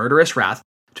Essen's murderous wrath,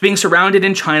 to being surrounded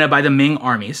in China by the Ming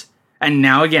armies, and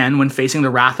now again when facing the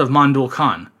wrath of Manduul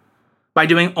Khan, by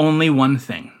doing only one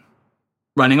thing: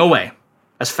 running away,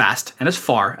 as fast and as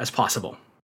far as possible.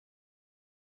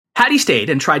 Had he stayed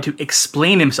and tried to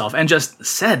explain himself and just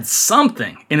said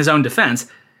something in his own defense,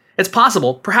 it's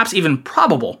possible, perhaps even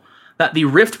probable, that the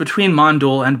rift between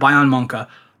Manduul and Bayan Möngke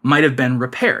might have been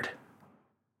repaired.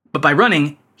 But by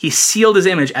running, he sealed his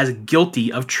image as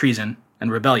guilty of treason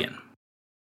and rebellion.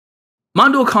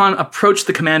 Manduul Khan approached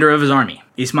the commander of his army,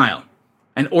 Ismayil,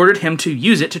 and ordered him to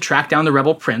use it to track down the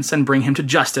rebel prince and bring him to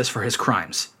justice for his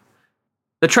crimes.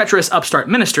 The treacherous upstart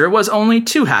minister was only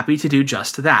too happy to do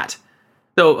just that,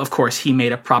 though of course he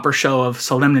made a proper show of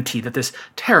solemnity that this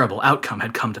terrible outcome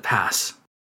had come to pass.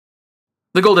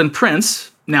 The Golden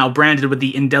Prince, now branded with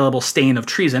the indelible stain of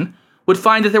treason, would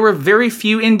find that there were very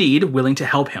few indeed willing to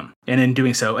help him, and in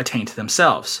doing so attaint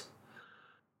themselves.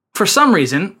 For some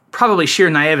reason, probably sheer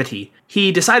naivety,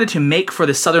 he decided to make for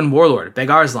the southern warlord,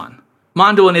 Beg-Arslan,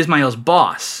 Manduul and Ismayil's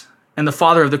boss, and the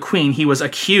father of the queen he was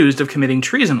accused of committing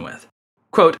treason with.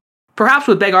 Quote, "Perhaps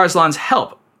with Beg-Arslan's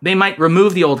help, they might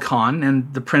remove the old Khan,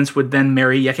 and the prince would then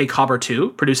marry Yeke Qabar-tu,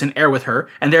 produce an heir with her,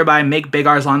 and thereby make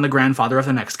Beg-Arslan the grandfather of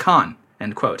the next Khan."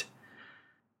 End quote.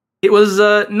 It was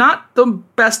not the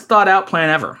best thought-out plan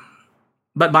ever.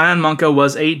 But Bayan Möngke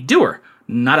was a doer,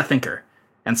 not a thinker,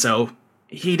 and so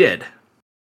he did.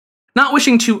 Not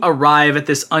wishing to arrive at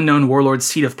this unknown warlord's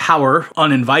seat of power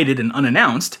uninvited and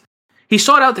unannounced, he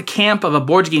sought out the camp of a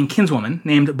Borjigin kinswoman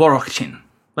named Boroghchin,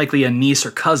 likely a niece or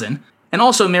cousin, and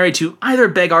also married to either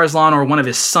Beg-Arslan or one of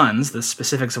his sons, the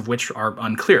specifics of which are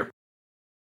unclear.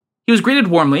 He was greeted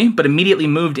warmly, but immediately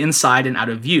moved inside and out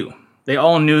of view. They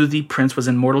all knew the prince was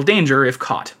in mortal danger if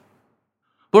caught.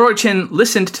 Boroghchin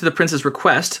listened to the prince's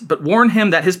request, but warned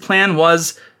him that his plan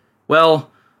was,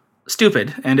 well,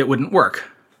 stupid, and it wouldn't work.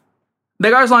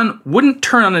 Beg-Arslan wouldn't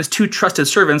turn on his two trusted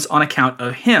servants on account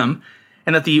of him,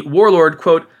 and that the warlord,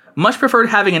 quote, much preferred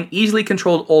having an easily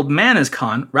controlled old man as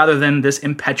Khan rather than this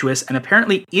impetuous and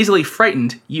apparently easily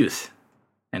frightened youth,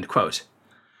 end quote.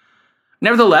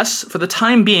 Nevertheless, for the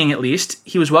time being at least,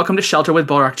 he was welcome to shelter with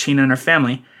Boroghchin and her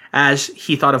family as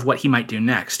he thought of what he might do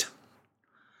next.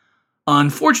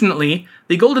 Unfortunately,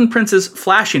 the Golden Prince's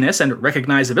flashiness and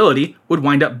recognizability would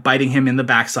wind up biting him in the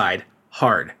backside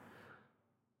hard.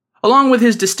 Along with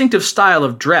his distinctive style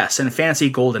of dress and fancy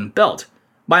golden belt,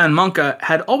 Bayan Möngke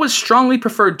had always strongly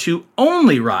preferred to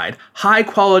only ride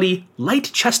high-quality,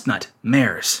 light chestnut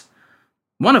mares,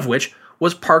 one of which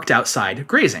was parked outside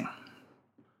grazing.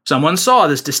 Someone saw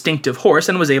this distinctive horse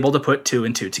and was able to put two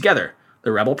and two together.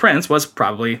 The rebel prince was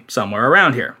probably somewhere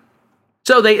around here.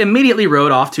 So they immediately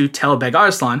rode off to tell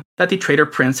Beg-Arslan that the traitor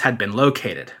prince had been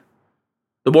located.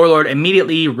 The warlord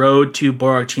immediately rode to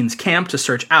Boroghchin's camp to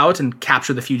search out and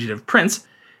capture the fugitive prince,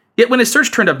 yet when his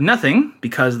search turned up nothing,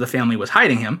 because the family was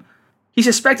hiding him, he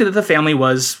suspected that the family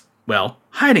was, well,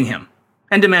 hiding him,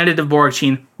 and demanded of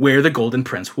Boroghchin where the Golden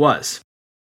Prince was.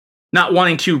 Not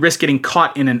wanting to risk getting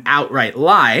caught in an outright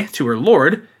lie to her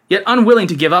lord, yet unwilling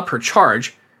to give up her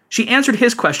charge, she answered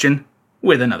his question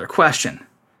with another question.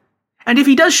 And if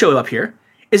he does show up here,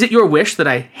 is it your wish that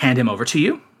I hand him over to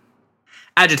you?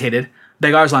 Agitated,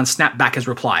 Beg-Arslan snapped back his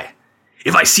reply.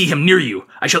 If I see him near you,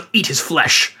 I shall eat his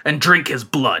flesh and drink his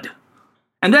blood.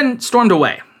 And then stormed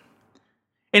away.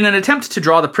 In an attempt to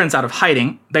draw the prince out of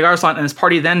hiding, Beg-Arslan and his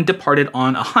party then departed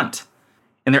on a hunt.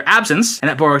 In their absence, and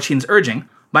at Boroghchin's urging,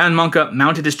 Bayan Möngke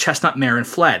mounted his chestnut mare and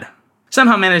fled,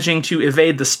 somehow managing to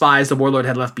evade the spies the warlord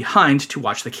had left behind to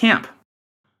watch the camp.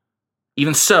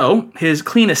 Even so, his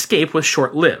clean escape was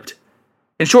short-lived.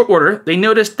 In short order, they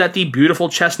noticed that the beautiful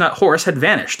chestnut horse had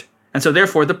vanished, and so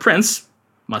therefore the prince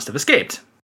must have escaped.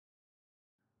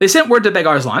 They sent word to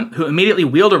Beg-Arslan, who immediately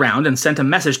wheeled around and sent a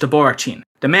message to Boroghchin,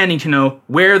 demanding to know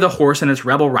where the horse and its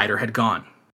rebel rider had gone.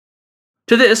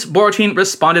 To this, Boroghchin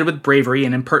responded with bravery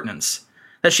and impertinence,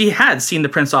 that she had seen the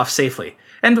prince off safely,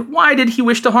 and why did he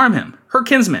wish to harm him, her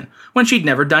kinsman, when she'd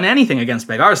never done anything against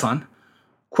Beg-Arslan?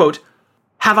 Quote,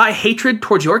 have I hatred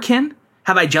towards your kin?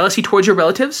 Have I jealousy towards your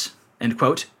relatives? End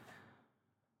quote.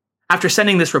 After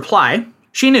sending this reply,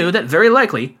 she knew that very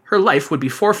likely her life would be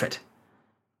forfeit.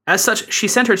 As such, she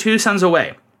sent her two sons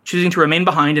away, choosing to remain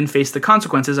behind and face the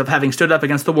consequences of having stood up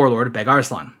against the warlord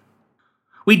Beg-Arslan.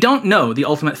 We don't know the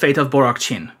ultimate fate of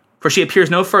Boroghchin, for she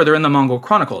appears no further in the Mongol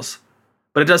chronicles,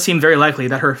 but it does seem very likely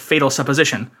that her fatal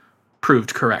supposition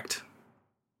proved correct.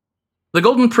 The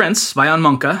Golden Prince, Bayan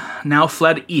Möngke, now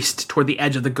fled east toward the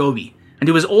edge of the Gobi, and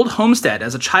to his old homestead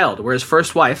as a child where his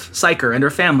first wife, Siker, and her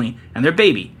family, and their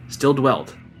baby, still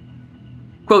dwelled.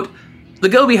 Quote, the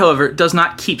Gobi, however, does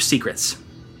not keep secrets.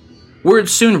 Word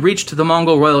soon reached the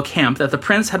Mongol royal camp that the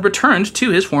prince had returned to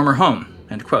his former home,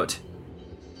 end quote.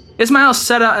 Ismayil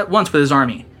set out at once with his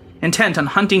army, intent on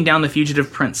hunting down the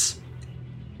fugitive prince.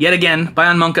 Yet again,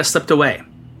 Bayan Möngke slipped away,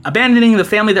 abandoning the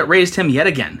family that raised him yet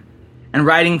again, and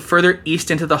riding further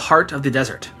east into the heart of the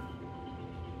desert.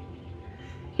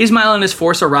 Ismayil and his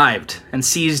force arrived and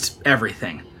seized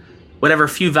everything, whatever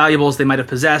few valuables they might have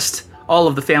possessed, all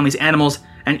of the family's animals,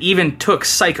 and even took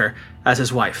Siker as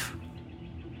his wife.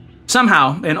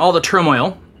 Somehow, in all the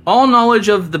turmoil, all knowledge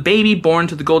of the baby born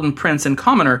to the Golden Prince and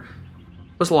commoner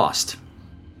was lost.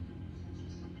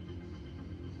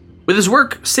 With his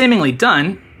work seemingly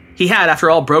done, he had, after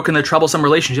all, broken the troublesome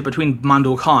relationship between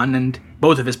Manduul Khan and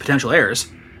both of his potential heirs.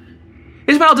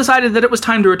 Ismayil decided that it was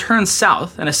time to return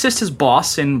south and assist his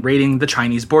boss in raiding the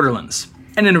Chinese borderlands,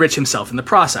 and enrich himself in the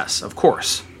process, of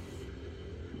course.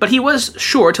 But he was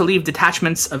sure to leave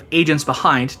detachments of agents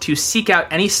behind to seek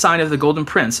out any sign of the Golden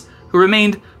Prince, who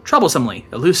remained troublesomely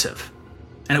elusive,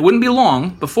 and it wouldn't be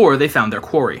long before they found their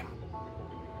quarry.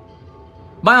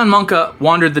 Bayan Möngke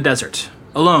wandered the desert,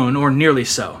 alone or nearly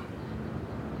so.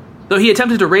 Though he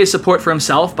attempted to raise support for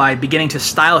himself by beginning to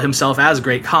style himself as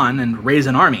Great Khan and raise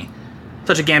an army,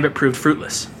 such a gambit proved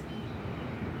fruitless.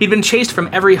 He'd been chased from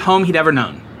every home he'd ever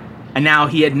known, and now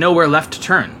he had nowhere left to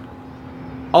turn.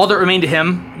 All that remained to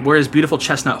him were his beautiful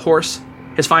chestnut horse,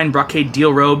 his fine brocade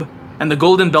deal robe, and the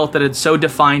golden belt that had so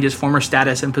defined his former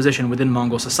status and position within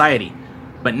Mongol society,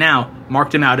 but now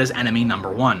marked him out as enemy number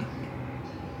one.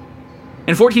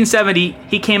 In 1470,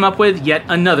 he came up with yet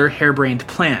another harebrained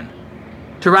plan: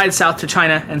 to ride south to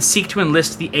China and seek to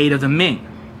enlist the aid of the Ming,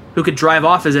 who could drive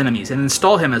off his enemies and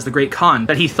install him as the great Khan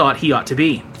that he thought he ought to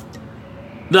be.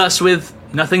 Thus, with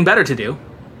nothing better to do,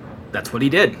 that's what he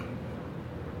did.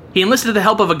 He enlisted the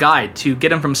help of a guide to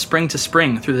get him from spring to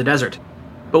spring through the desert,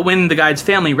 but when the guide's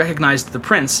family recognized the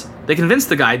prince, they convinced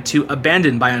the guide to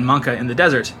abandon Bayan Möngke in the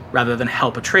desert rather than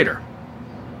help a traitor.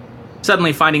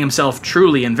 Suddenly finding himself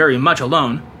truly and very much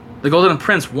alone, the Golden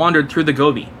Prince wandered through the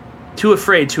Gobi, too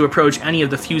afraid to approach any of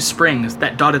the few springs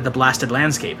that dotted the blasted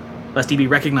landscape, lest he be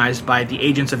recognized by the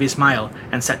agents of Ismayil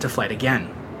and set to flight again.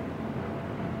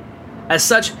 As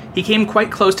such, he came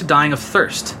quite close to dying of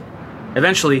thirst,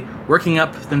 eventually working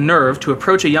up the nerve to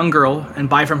approach a young girl and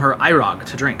buy from her airog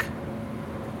to drink.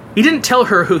 He didn't tell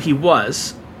her who he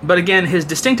was, but again, his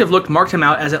distinctive look marked him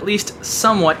out as at least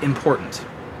somewhat important.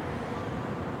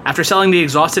 After selling the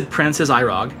exhausted prince his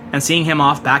airog and seeing him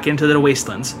off back into the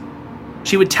wastelands,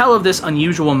 she would tell of this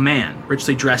unusual man,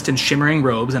 richly dressed in shimmering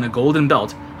robes and a golden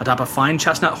belt atop a fine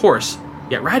chestnut horse,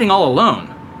 yet riding all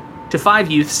alone, to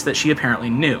 5 youths that she apparently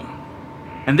knew.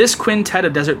 And this quintet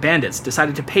of desert bandits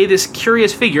decided to pay this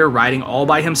curious figure riding all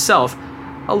by himself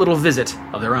a little visit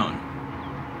of their own.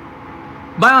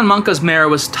 Bayan Möngke's mare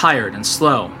was tired and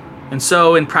slow, and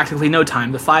so in practically no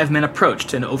time the 5 men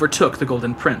approached and overtook the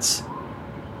Golden Prince.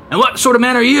 "And what sort of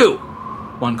man are you?"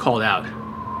 one called out.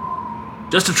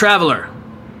 "Just a traveler,"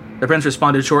 the prince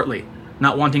responded shortly,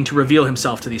 not wanting to reveal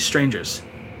himself to these strangers.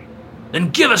 "Then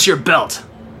give us your belt,"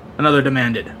 another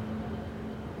demanded.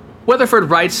 Weatherford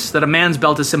writes that a man's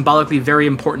belt is symbolically very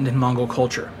important in Mongol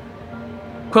culture.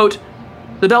 Quote,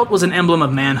 "The belt was an emblem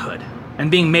of manhood, and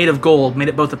being made of gold made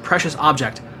it both a precious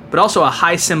object, but also a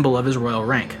high symbol of his royal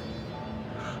rank.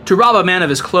 To rob a man of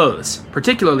his clothes,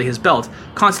 particularly his belt,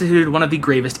 constituted one of the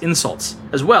gravest insults,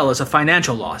 as well as a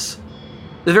financial loss.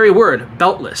 The very word,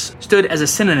 beltless, stood as a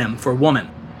synonym for woman.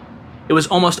 It was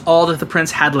almost all that the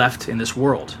prince had left in this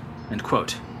world." End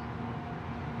quote.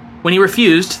 When he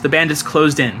refused, the bandits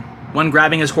closed in, one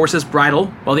grabbing his horse's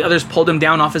bridle, while the others pulled him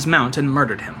down off his mount and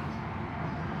murdered him.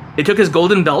 They took his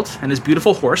golden belt and his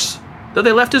beautiful horse, though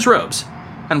they left his robes,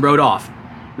 and rode off,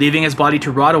 leaving his body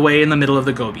to rot away in the middle of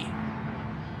the Gobi.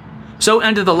 So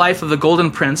ended the life of the Golden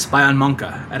Prince Bayan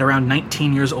Möngke at around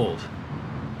 19 years old.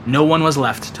 No one was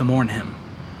left to mourn him.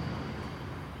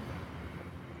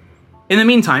 In the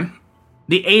meantime,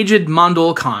 the aged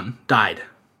Manduul Khan died.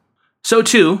 So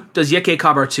too does Yeke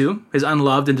Qabar-tu, his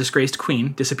unloved and disgraced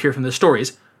queen, disappear from the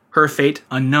stories, her fate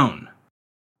unknown.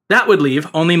 That would leave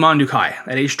only Mandukhai,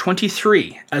 at age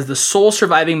 23, as the sole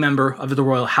surviving member of the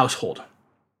royal household.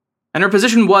 And her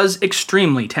position was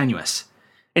extremely tenuous.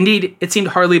 Indeed, it seemed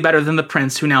hardly better than the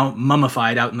prince who now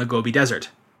mummified out in the Gobi Desert.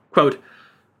 Quote,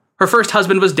 "Her first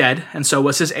husband was dead, and so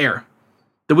was his heir.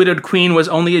 The widowed queen was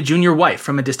only a junior wife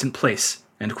from a distant place."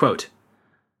 End quote.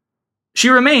 She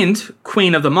remained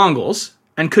queen of the Mongols,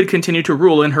 and could continue to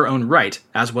rule in her own right,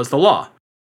 as was the law.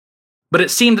 But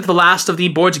it seemed that the last of the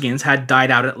Borjigins had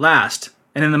died out at last,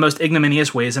 and in the most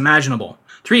ignominious ways imaginable,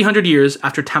 300 years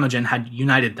after Temujin had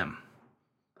united them.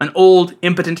 An old,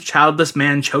 impotent, childless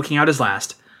man choking out his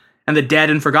last, and the dead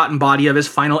and forgotten body of his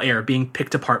final heir being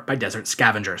picked apart by desert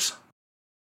scavengers.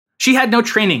 She had no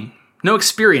training, no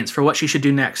experience for what she should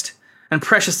do next, and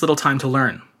precious little time to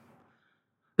learn.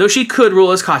 Though she could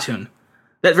rule as Khatun,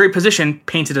 that very position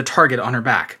painted a target on her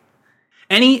back.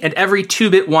 Any and every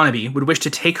 2-bit wannabe would wish to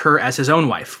take her as his own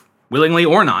wife, willingly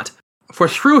or not, for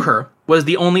through her was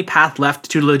the only path left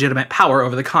to legitimate power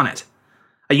over the Khanate.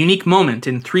 A unique moment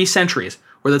in 3 centuries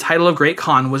where the title of Great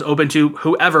Khan was open to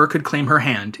whoever could claim her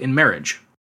hand in marriage.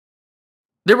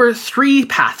 There were 3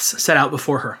 paths set out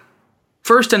before her.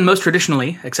 First and most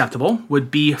traditionally acceptable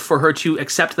would be for her to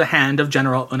accept the hand of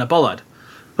General Une-Bolod,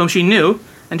 whom she knew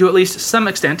and to at least some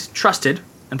extent trusted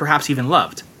and perhaps even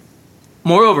loved.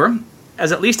 Moreover,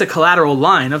 as at least a collateral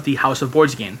line of the House of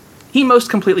Borjigin, he most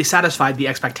completely satisfied the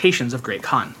expectations of Great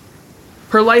Khan.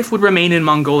 Her life would remain in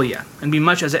Mongolia and be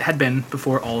much as it had been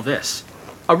before all this.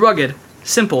 A rugged,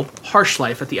 simple, harsh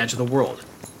life at the edge of the world.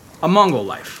 A Mongol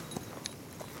life.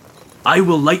 "I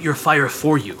will light your fire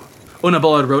for you,"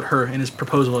 Une-Bolod wrote her in his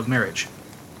proposal of marriage.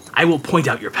 "I will point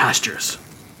out your pastures."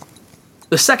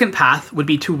 The second path would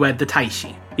be to wed the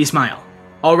Taishi, Ismayil,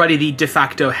 already the de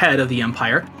facto head of the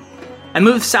empire, and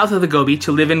move south of the Gobi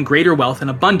to live in greater wealth and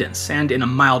abundance, and in a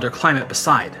milder climate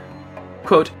beside.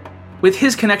 Quote, "With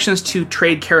his connections to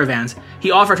trade caravans, he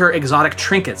offered her exotic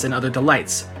trinkets and other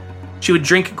delights. She would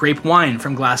drink grape wine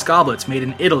from glass goblets made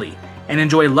in Italy, and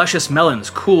enjoy luscious melons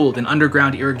cooled in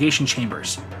underground irrigation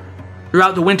chambers.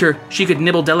 Throughout the winter, she could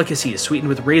nibble delicacies sweetened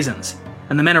with raisins,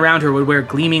 and the men around her would wear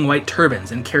gleaming white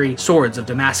turbans and carry swords of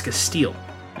Damascus steel."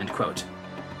 End quote.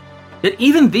 Yet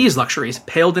even these luxuries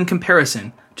paled in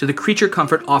comparison to the creature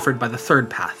comfort offered by the third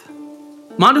path.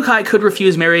 Mandukhai could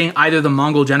refuse marrying either the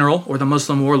Mongol general or the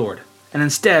Muslim warlord, and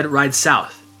instead ride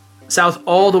south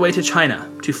all the way to China,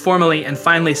 to formally and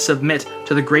finally submit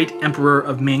to the great emperor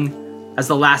of Ming as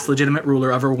the last legitimate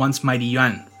ruler of her once mighty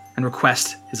Yuan, and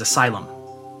request his asylum.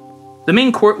 The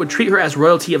Ming court would treat her as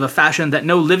royalty of a fashion that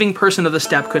no living person of the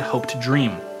steppe could hope to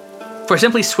dream. For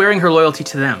simply swearing her loyalty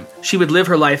to them, she would live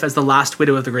her life as the last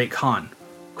widow of the great Khan.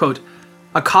 Quote,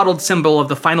 a coddled symbol of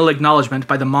the final acknowledgement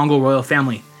by the Mongol royal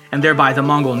family, and thereby the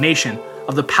Mongol nation,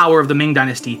 of the power of the Ming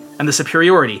dynasty and the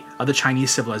superiority of the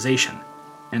Chinese civilization.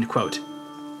 End quote.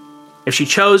 If she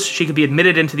chose, she could be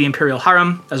admitted into the imperial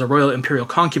harem as a royal imperial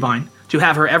concubine, to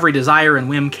have her every desire and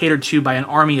whim catered to by an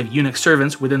army of eunuch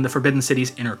servants within the Forbidden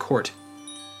City's inner court.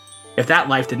 If that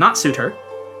life did not suit her,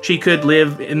 she could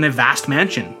live in a vast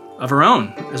mansion of her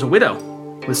own as a widow,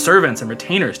 with servants and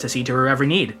retainers to see to her every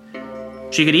need.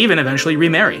 She could even eventually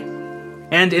remarry.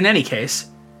 And in any case,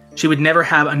 she would never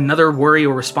have another worry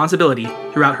or responsibility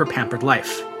throughout her pampered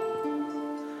life.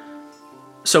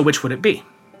 So which would it be?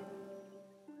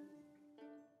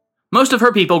 Most of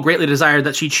her people greatly desired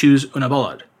that she choose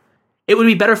Une-Bolod. It would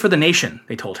be better for the nation,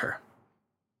 they told her.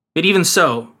 Yet even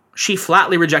so, she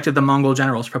flatly rejected the Mongol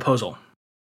general's proposal.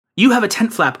 You have a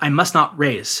tent flap I must not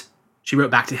raise, she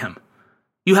wrote back to him.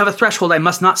 You have a threshold I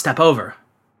must not step over.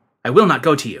 I will not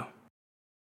go to you.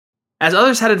 As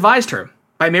others had advised her,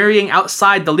 by marrying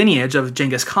outside the lineage of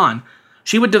Genghis Khan,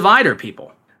 she would divide her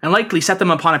people, and likely set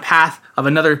them upon a path of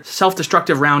another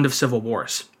self-destructive round of civil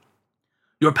wars.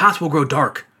 Your path will grow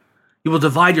dark. You will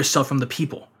divide yourself from the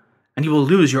people, and you will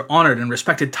lose your honored and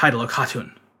respected title of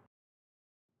Khatun.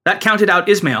 That counted out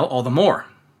Ismayil all the more.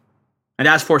 And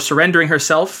as for surrendering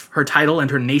herself, her title,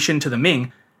 and her nation to the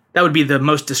Ming, that would be the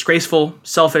most disgraceful,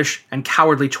 selfish, and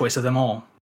cowardly choice of them all.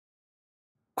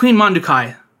 Queen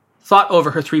Mandukhai thought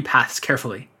over her three paths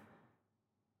carefully.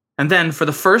 And then, for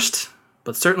the first,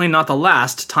 but certainly not the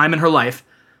last, time in her life,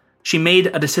 she made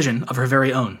a decision of her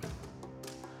very own.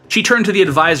 She turned to the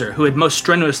advisor who had most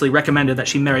strenuously recommended that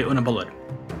she marry Une-Bolod.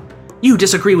 You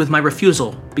disagree with my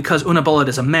refusal because Une-Bolod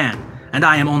is a man, and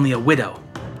I am only a widow.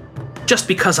 Just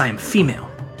because I am female,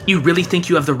 you really think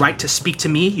you have the right to speak to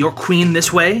me, your queen,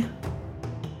 this way?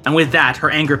 And with that, her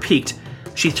anger peaked.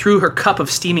 She threw her cup of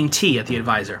steaming tea at the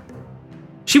advisor.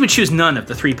 She would choose none of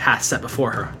the three paths set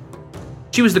before her.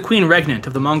 She was the queen regnant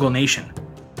of the Mongol nation,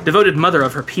 devoted mother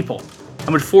of her people,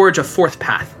 and would forge a fourth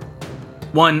path,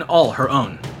 one all her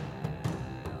own.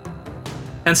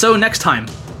 And so next time,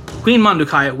 Queen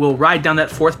Mandukhai will ride down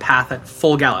that fourth path at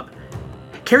full gallop,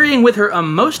 carrying with her a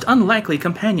most unlikely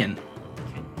companion.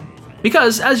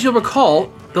 Because, as you'll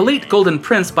recall, the late Golden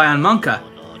Prince Bayan Möngke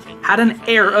had an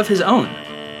heir of his own,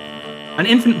 an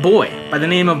infant boy by the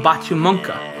name of Bayan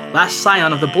Möngke, last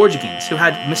scion of the Borjigins, who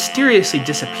had mysteriously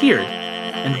disappeared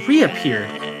and reappeared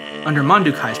under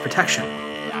Mandukhai's protection.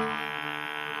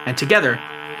 And together,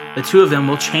 the two of them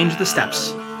will change the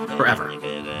steppes forever.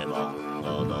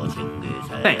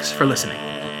 Thanks for listening.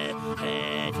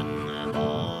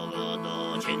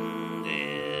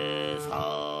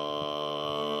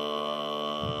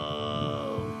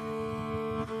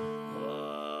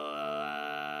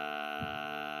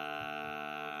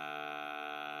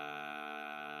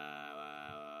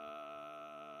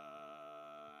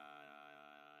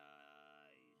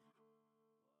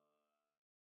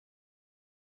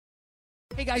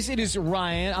 Hey guys, it is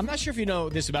Ryan. I'm not sure if you know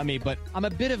this about me, but I'm a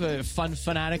bit of a fun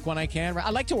fanatic when I can. I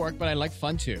like to work, but I like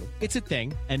fun too. It's a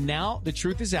thing. And now the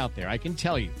truth is out there. I can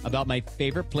tell you about my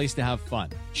favorite place to have fun.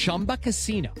 Chumba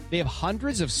Casino. They have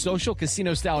hundreds of social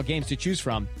casino style games to choose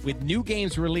from with new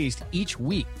games released each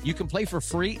week. You can play for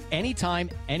free anytime,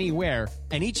 anywhere.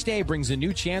 And each day brings a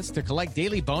new chance to collect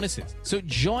daily bonuses. So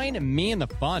join me in the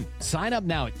fun. Sign up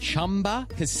now at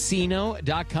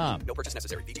ChumbaCasino.com. No purchase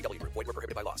necessary. VGW Group. Void where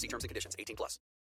prohibited by law. See terms and conditions. 18+.